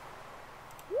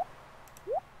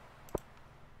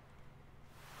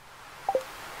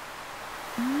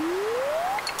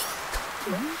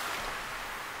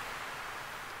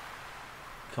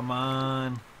 Come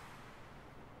on.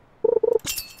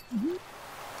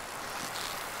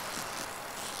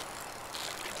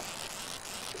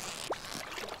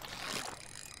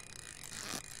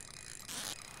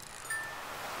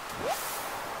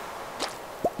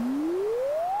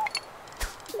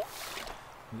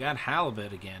 We got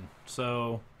halibut again.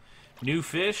 So, new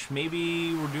fish.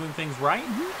 Maybe we're doing things right.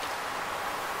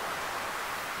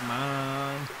 Come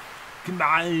on. Come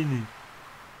on.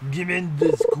 Give me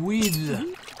the squid.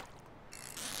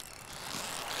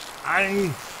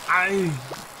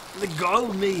 Let go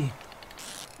of me.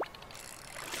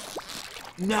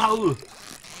 No.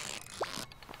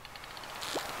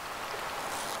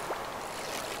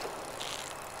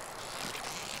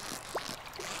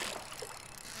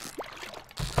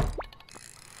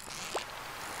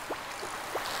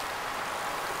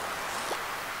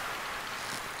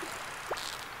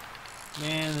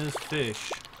 Man, this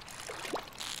fish.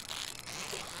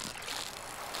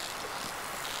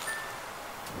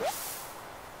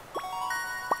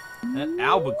 That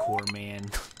albacore, man.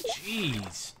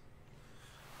 Jeez.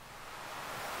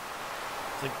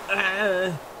 It's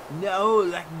like, no,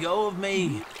 let go of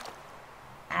me.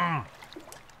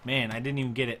 Man, I didn't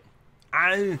even get it.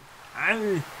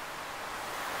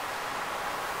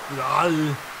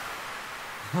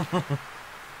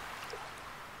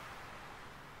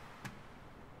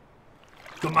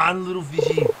 Come on, little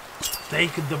fishy.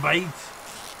 Take the bite.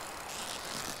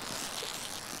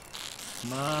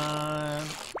 Come on.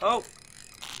 Oh!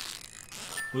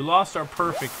 We lost our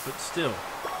perfect, but still.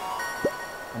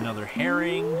 Another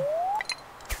herring.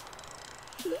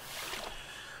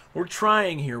 We're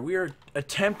trying here. We are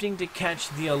attempting to catch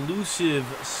the elusive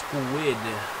squid.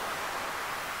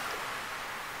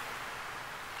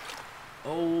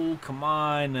 Oh, come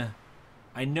on.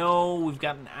 I know we've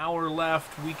got an hour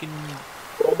left. We can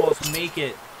almost make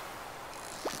it.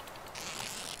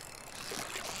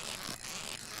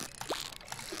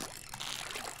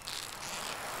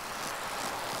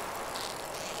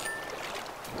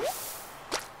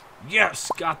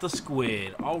 Yes, got the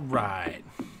squid. All right.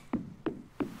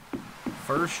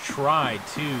 First try,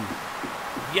 too.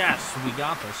 Yes, we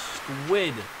got the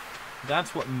squid.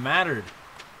 That's what mattered.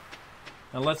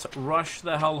 Now let's rush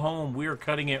the hell home. We are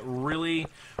cutting it really,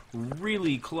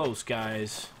 really close,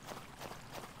 guys.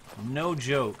 No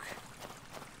joke.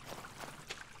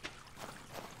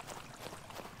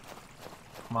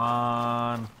 Come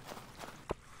on.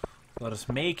 Let us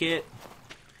make it.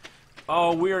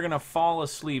 Oh, we are going to fall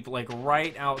asleep, like,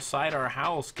 right outside our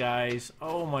house, guys.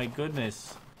 Oh, my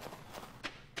goodness.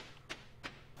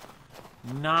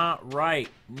 Not right.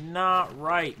 Not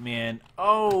right, man.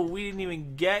 Oh, we didn't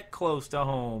even get close to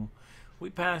home. We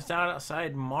passed out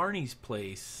outside Marnie's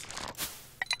place.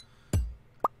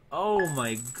 Oh,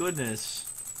 my goodness.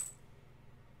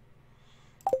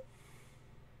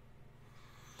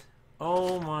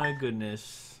 Oh, my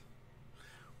goodness.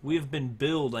 We have been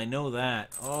billed, I know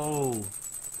that. Oh.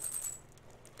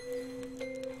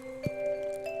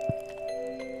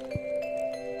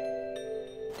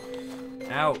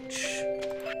 Ouch.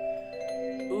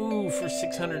 for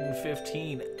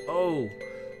 615. Oh.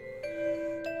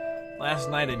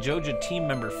 Last night, a Joja team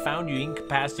member found you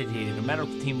incapacitated. A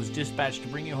medical team was dispatched to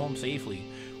bring you home safely.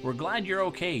 We're glad you're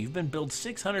okay. You've been billed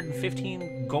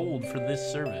 615 gold for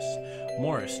this service.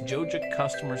 Morris, Joja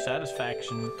customer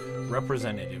satisfaction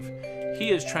representative.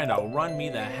 He is trying to run me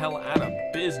the hell out of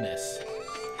business.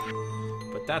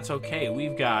 But that's okay.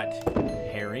 We've got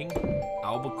herring,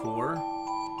 albacore,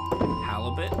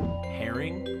 halibut,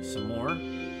 herring, some more.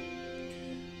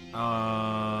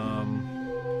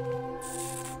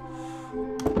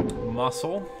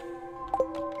 Mussel.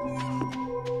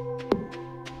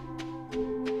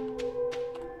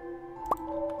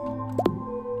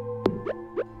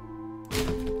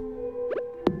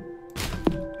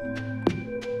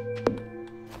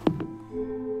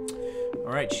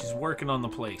 All right, she's working on the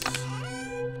place.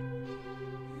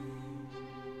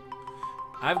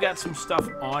 I've got some stuff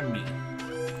on me.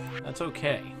 That's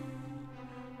okay.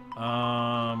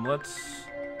 Let's...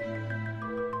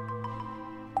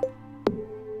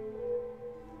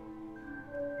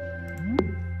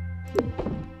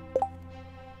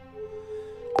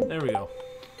 There we go.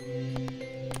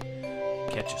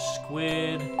 Catch a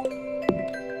squid.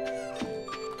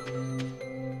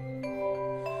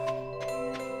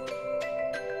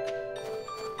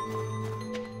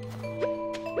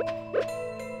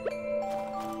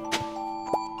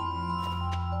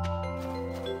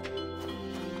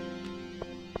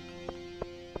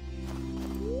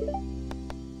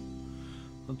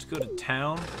 Let's go to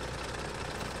town.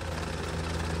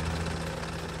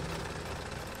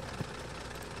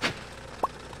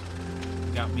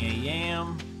 Got me a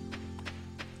yam.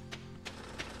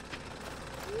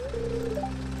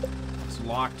 It's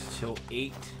locked till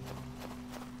 8.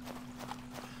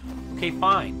 Okay,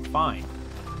 fine, fine.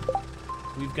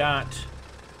 We've got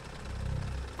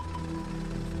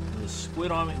the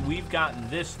squid on it. We've got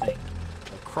this thing,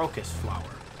 the crocus flower.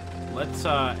 Let's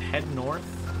head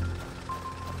north.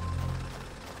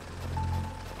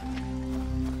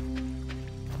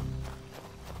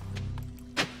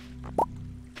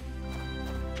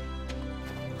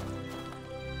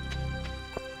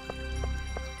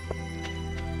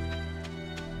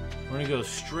 We're going to go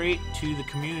straight to the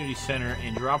community center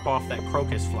and drop off that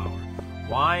crocus flower.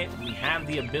 Why? We have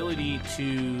the ability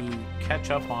to catch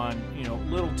up on, you know,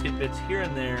 little tidbits here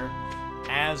and there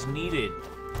as needed.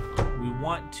 We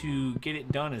want to get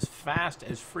it done as fast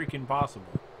as freaking possible.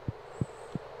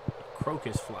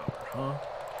 Crocus flower, huh?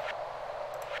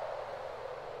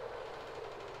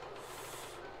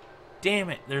 Damn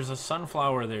it, there's a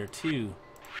sunflower there too.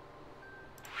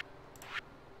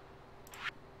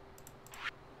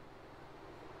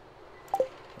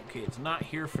 Okay, it's not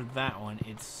here for that one.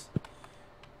 It's,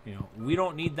 you know, we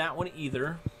don't need that one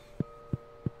either.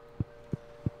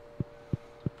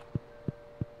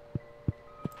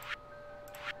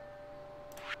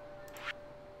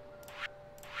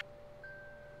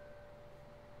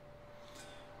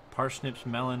 Parsnips,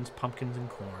 melons, pumpkins, and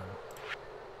corn.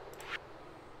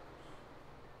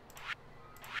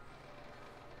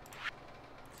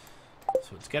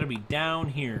 So it's got to be down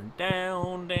here.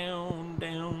 Down, down,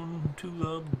 down to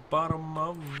the bottom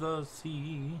of the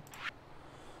sea.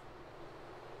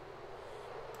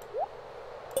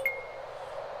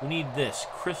 We need this.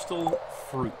 Crystal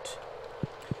fruit.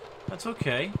 That's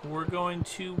okay. We're going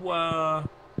to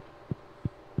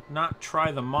not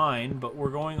try the mine, but we're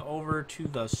going over to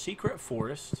the secret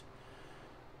forest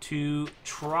to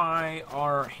try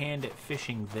our hand at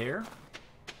fishing there.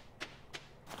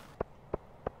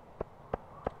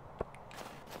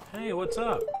 Hey, what's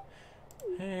up?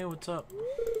 Hey, what's up?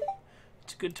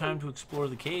 It's a good time to explore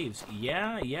the caves.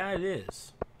 Yeah, it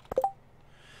is.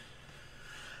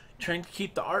 Trying to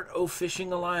keep the art of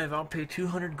fishing alive. I'll pay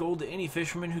 200 gold to any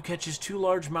fisherman who catches 2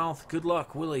 largemouth. Good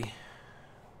luck, Willie.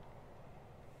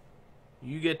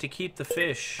 You get to keep the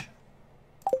fish.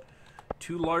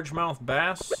 2 largemouth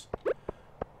bass.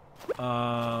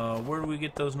 Where do we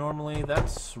get those normally?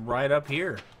 That's right up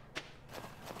here.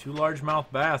 2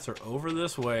 largemouth bass are over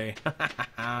this way.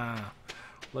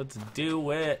 Let's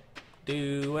do it.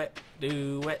 Do it.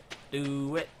 Do it.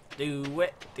 Do it. Do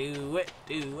it. Do it.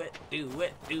 Do it. Do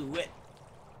it. Do it.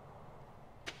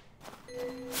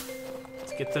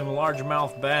 Let's get them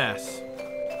largemouth bass.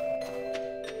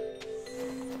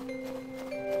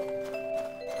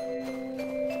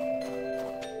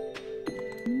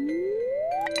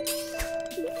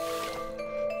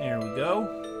 There we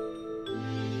go.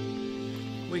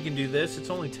 We can do this. It's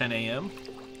only 10 a.m.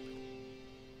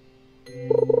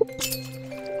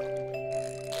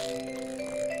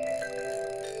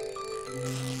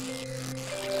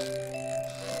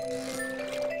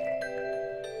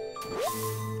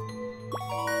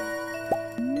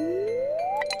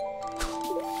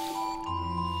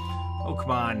 Oh,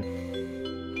 come on.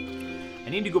 I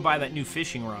need to go buy that new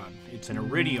fishing rod. It's an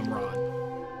iridium rod.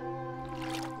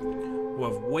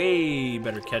 Will have way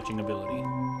better catching ability.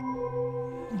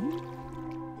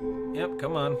 Yep,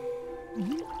 come on.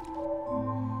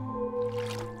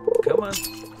 Come on.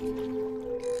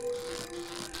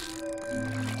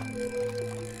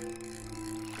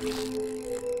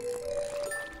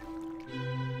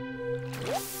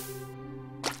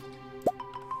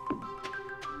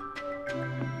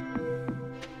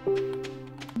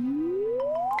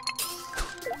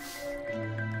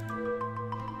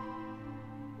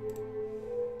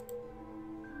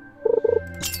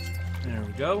 There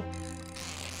we go.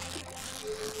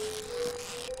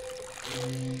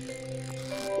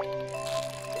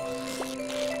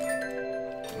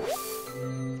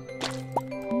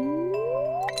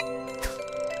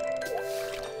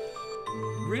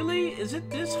 Really? Is it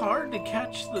this hard to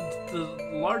catch the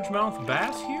largemouth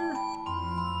bass here?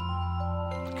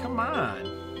 Come on.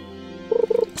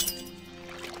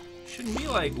 Shouldn't be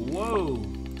like, whoa.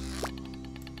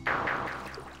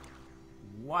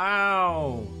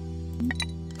 Wow.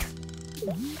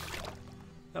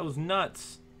 That was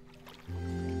nuts.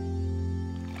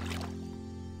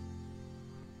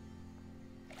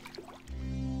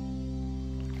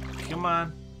 Come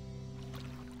on.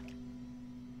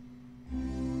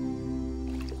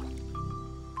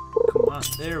 Come on.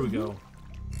 There we go.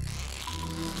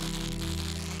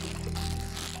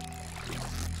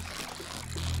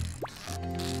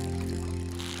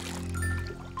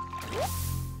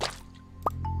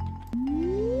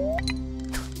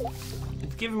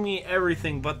 It's giving me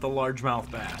everything but the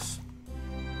largemouth bass.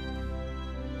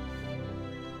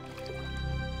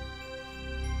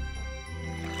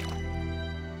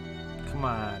 Come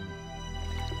on.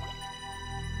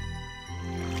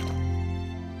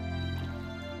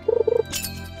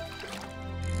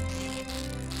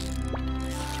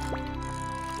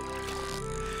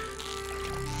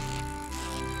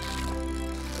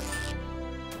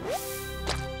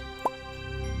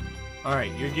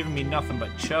 Alright, you're giving me nothing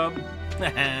but chub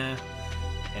and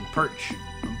perch.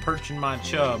 I'm perching my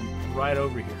chub right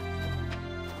over here.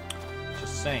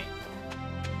 Just saying.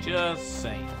 Just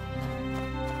saying.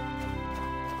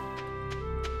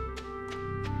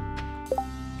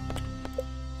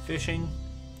 Fishing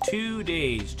 2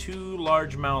 days, 2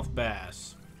 largemouth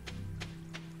bass.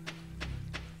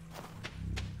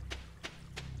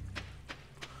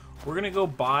 We're gonna go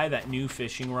buy that new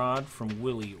fishing rod from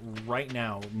Willie right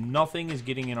now. Nothing is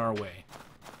getting in our way.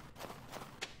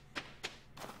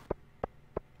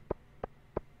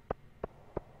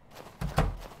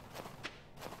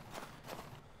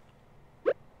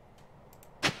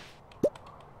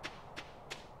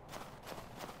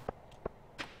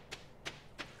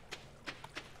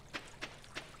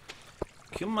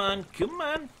 Come on, come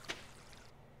on.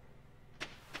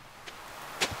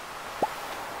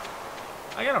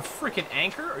 I got a freaking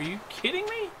anchor? Are you kidding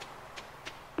me?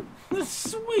 This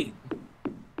is sweet.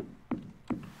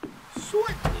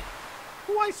 Certainly.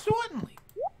 Why certainly?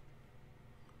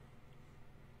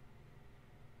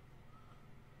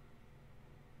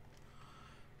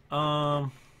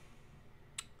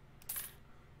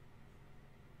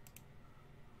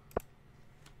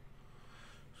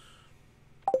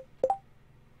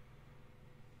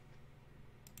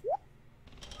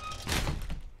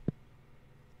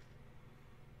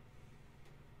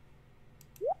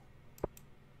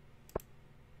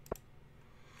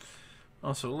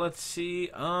 Also, let's see. We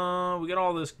got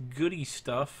all this goody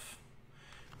stuff.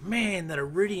 Man, that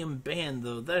iridium band,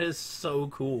 though, that is so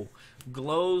cool.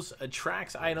 Glows,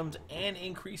 attracts items, and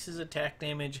increases attack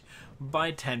damage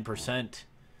by 10%.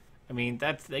 I mean,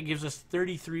 that gives us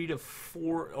 33 to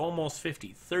 4, almost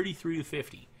 50. 33 to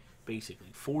 50,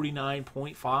 basically.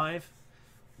 49.5.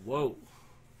 Whoa.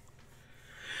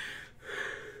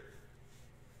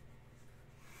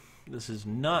 This is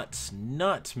nuts.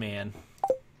 Nuts, man.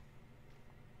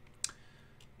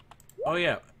 Oh,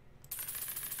 yeah.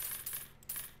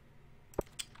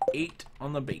 8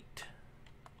 on the bait.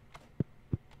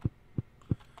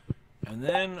 And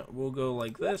then we'll go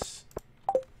like this.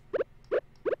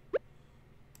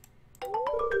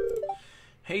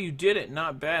 Hey, you did it.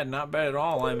 Not bad. Not bad at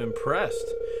all. I'm impressed.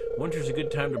 Winter's a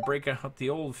good time to break out the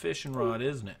old fishing rod,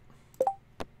 isn't it?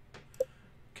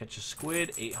 Catch a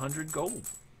squid, 800 gold.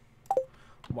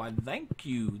 Why, thank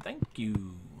you. Thank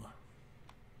you.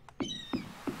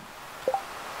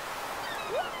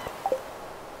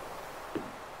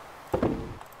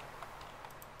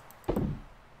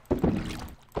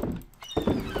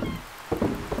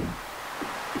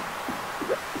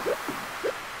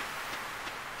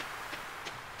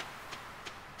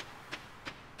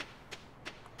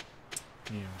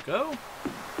 go.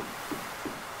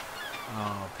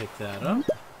 I'll pick that up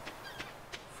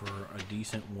for a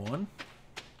decent one.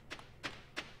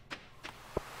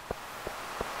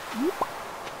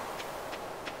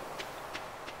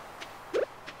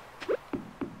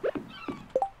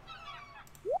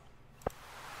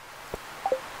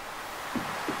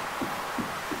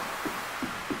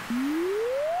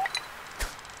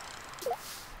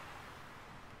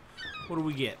 What do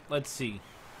we get? Let's see.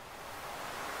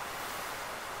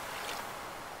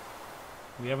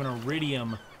 We have an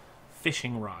iridium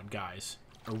fishing rod, guys.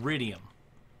 Iridium.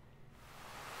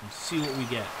 Let's see what we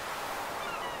get.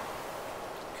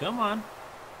 Come on.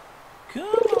 Come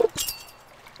on.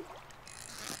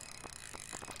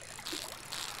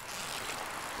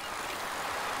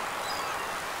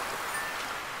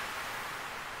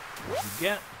 What do we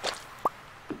get?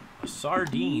 A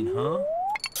sardine, huh?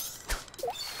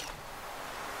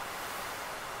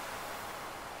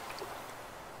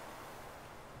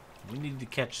 We need to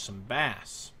catch some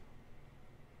bass.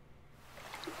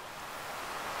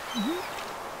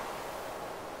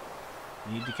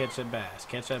 Need to catch that bass.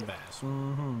 Catch that bass.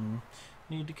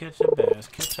 Need to catch that bass.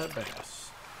 Catch that bass.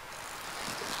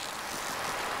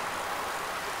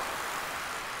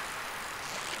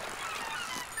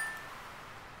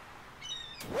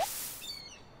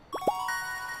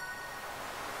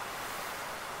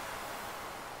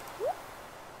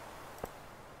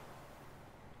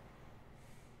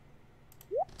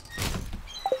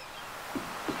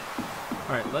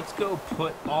 Alright, let's go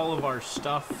put all of our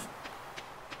stuff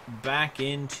back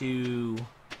into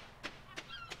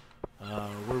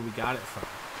where we got it from.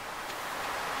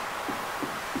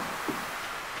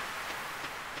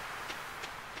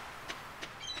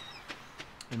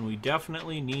 And we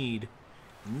definitely need,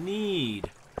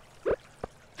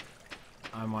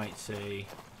 I might say,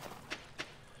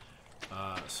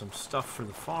 some stuff for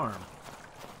the farm.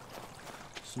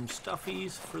 Some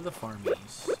stuffies for the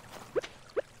farmies.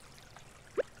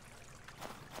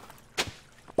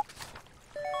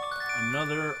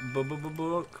 Another book.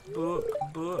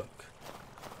 Book.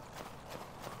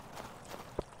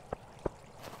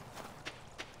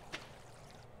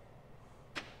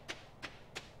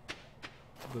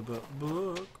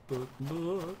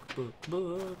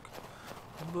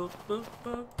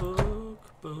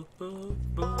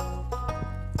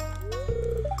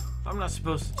 I'm not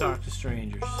supposed to talk to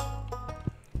strangers.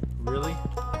 Really?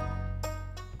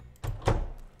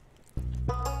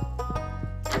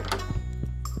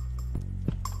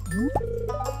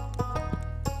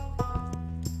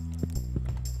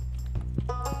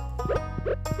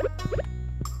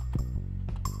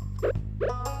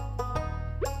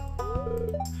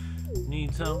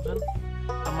 Need something?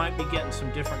 I might be getting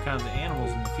some different kinds of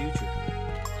animals in the future.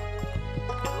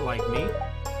 Like me.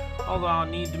 Although I'll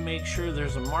need to make sure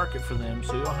there's a market for them,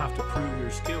 so you'll have to prove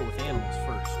your skill with animals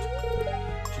first.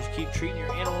 Just keep treating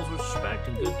your animals with respect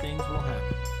and good things will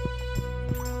happen.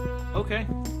 Okay.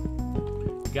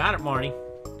 Got it, Marty.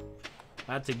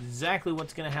 That's exactly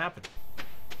what's gonna happen.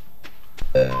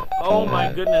 Oh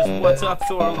my goodness, what's up,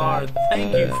 Thorlar?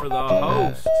 Thank you for the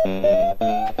host.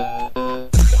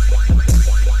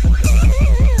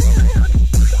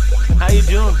 How you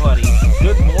doing, buddy?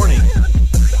 Good morning.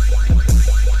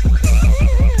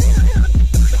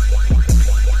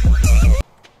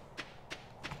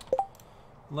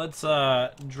 Let's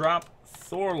drop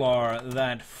Thorlar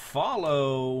that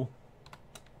follow.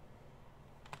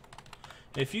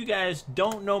 If you guys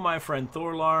don't know my friend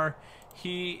Thorlar,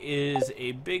 he is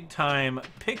a big-time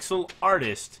pixel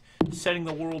artist, setting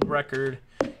the world record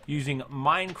using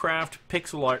Minecraft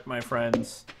pixel art, my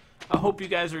friends. I hope you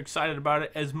guys are excited about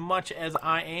it as much as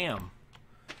I am,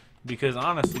 because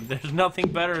honestly, there's nothing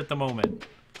better at the moment.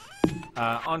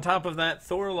 On top of that,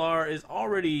 Thorlar is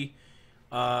already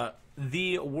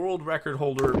the world record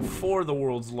holder for the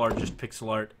world's largest pixel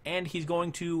art, and he's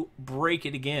going to break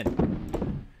it again.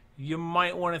 You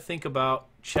might want to think about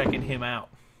checking him out.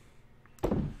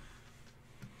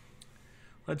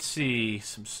 Let's see,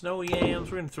 some snow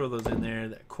yams. We're going to throw those in there.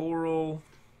 That coral.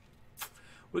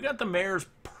 We got the mayor's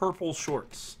purple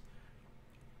shorts.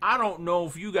 I don't know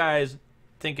if you guys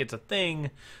think it's a thing,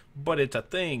 but it's a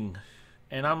thing.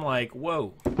 And I'm like,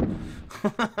 whoa.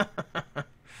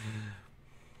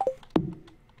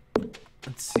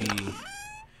 Let's see.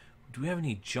 Do we have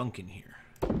any junk in here?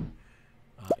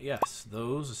 Yes,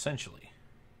 those essentially.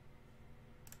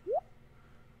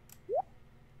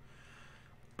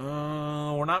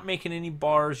 We're not making any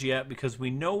bars yet because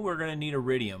we know we're going to need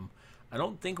iridium. I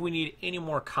don't think we need any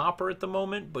more copper at the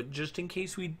moment, but just in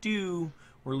case we do,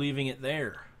 we're leaving it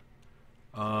there.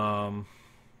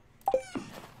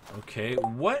 Okay,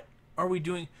 what are we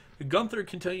doing? Gunther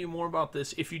can tell you more about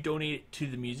this if you donate it to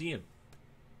the museum.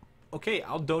 Okay,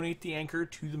 I'll donate the anchor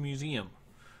to the museum.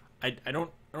 I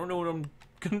don't know what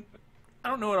I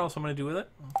don't know what else I'm gonna do with it.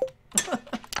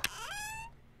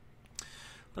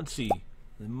 Let's see.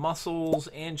 The mussels,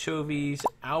 anchovies,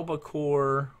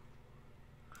 albacore.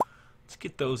 Let's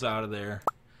get those out of there.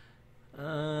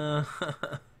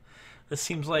 This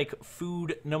seems like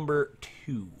food number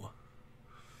 2.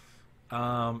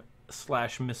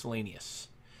 Slash miscellaneous.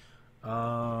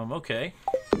 Okay.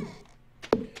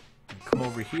 Come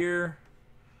over here.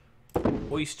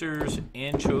 Oysters,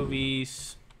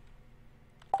 anchovies.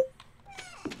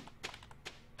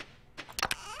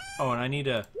 Oh, and I need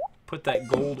to put that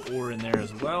gold ore in there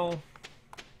as well.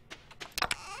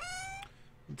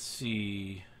 Let's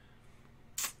see.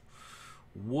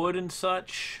 Wood and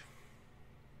such.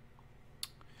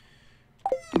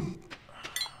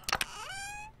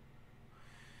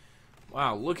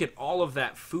 Wow, look at all of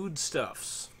that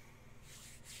foodstuffs.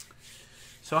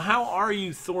 So how are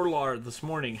you, Thorlar, this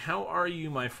morning? How are you,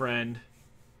 my friend?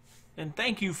 And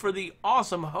thank you for the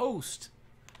awesome host.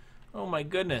 Oh my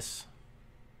goodness.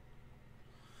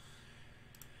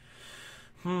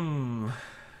 Do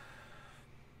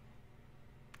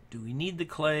we need the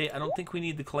clay? I don't think we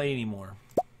need the clay anymore.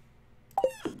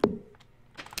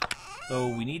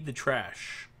 Oh, we need the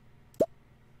trash.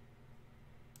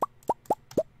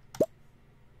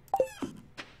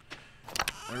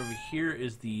 Right over here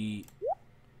is the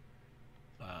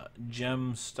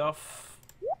gem stuff.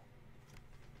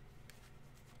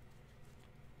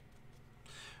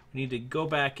 We need to go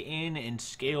back in and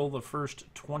scale the first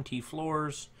 20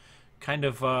 floors kind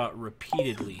of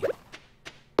repeatedly.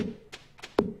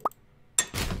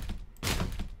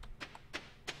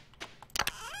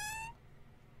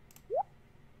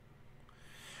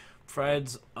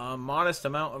 Provides a modest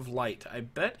amount of light. I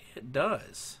bet it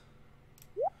does.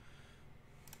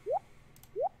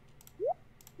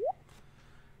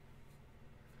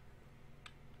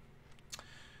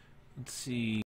 Let's see.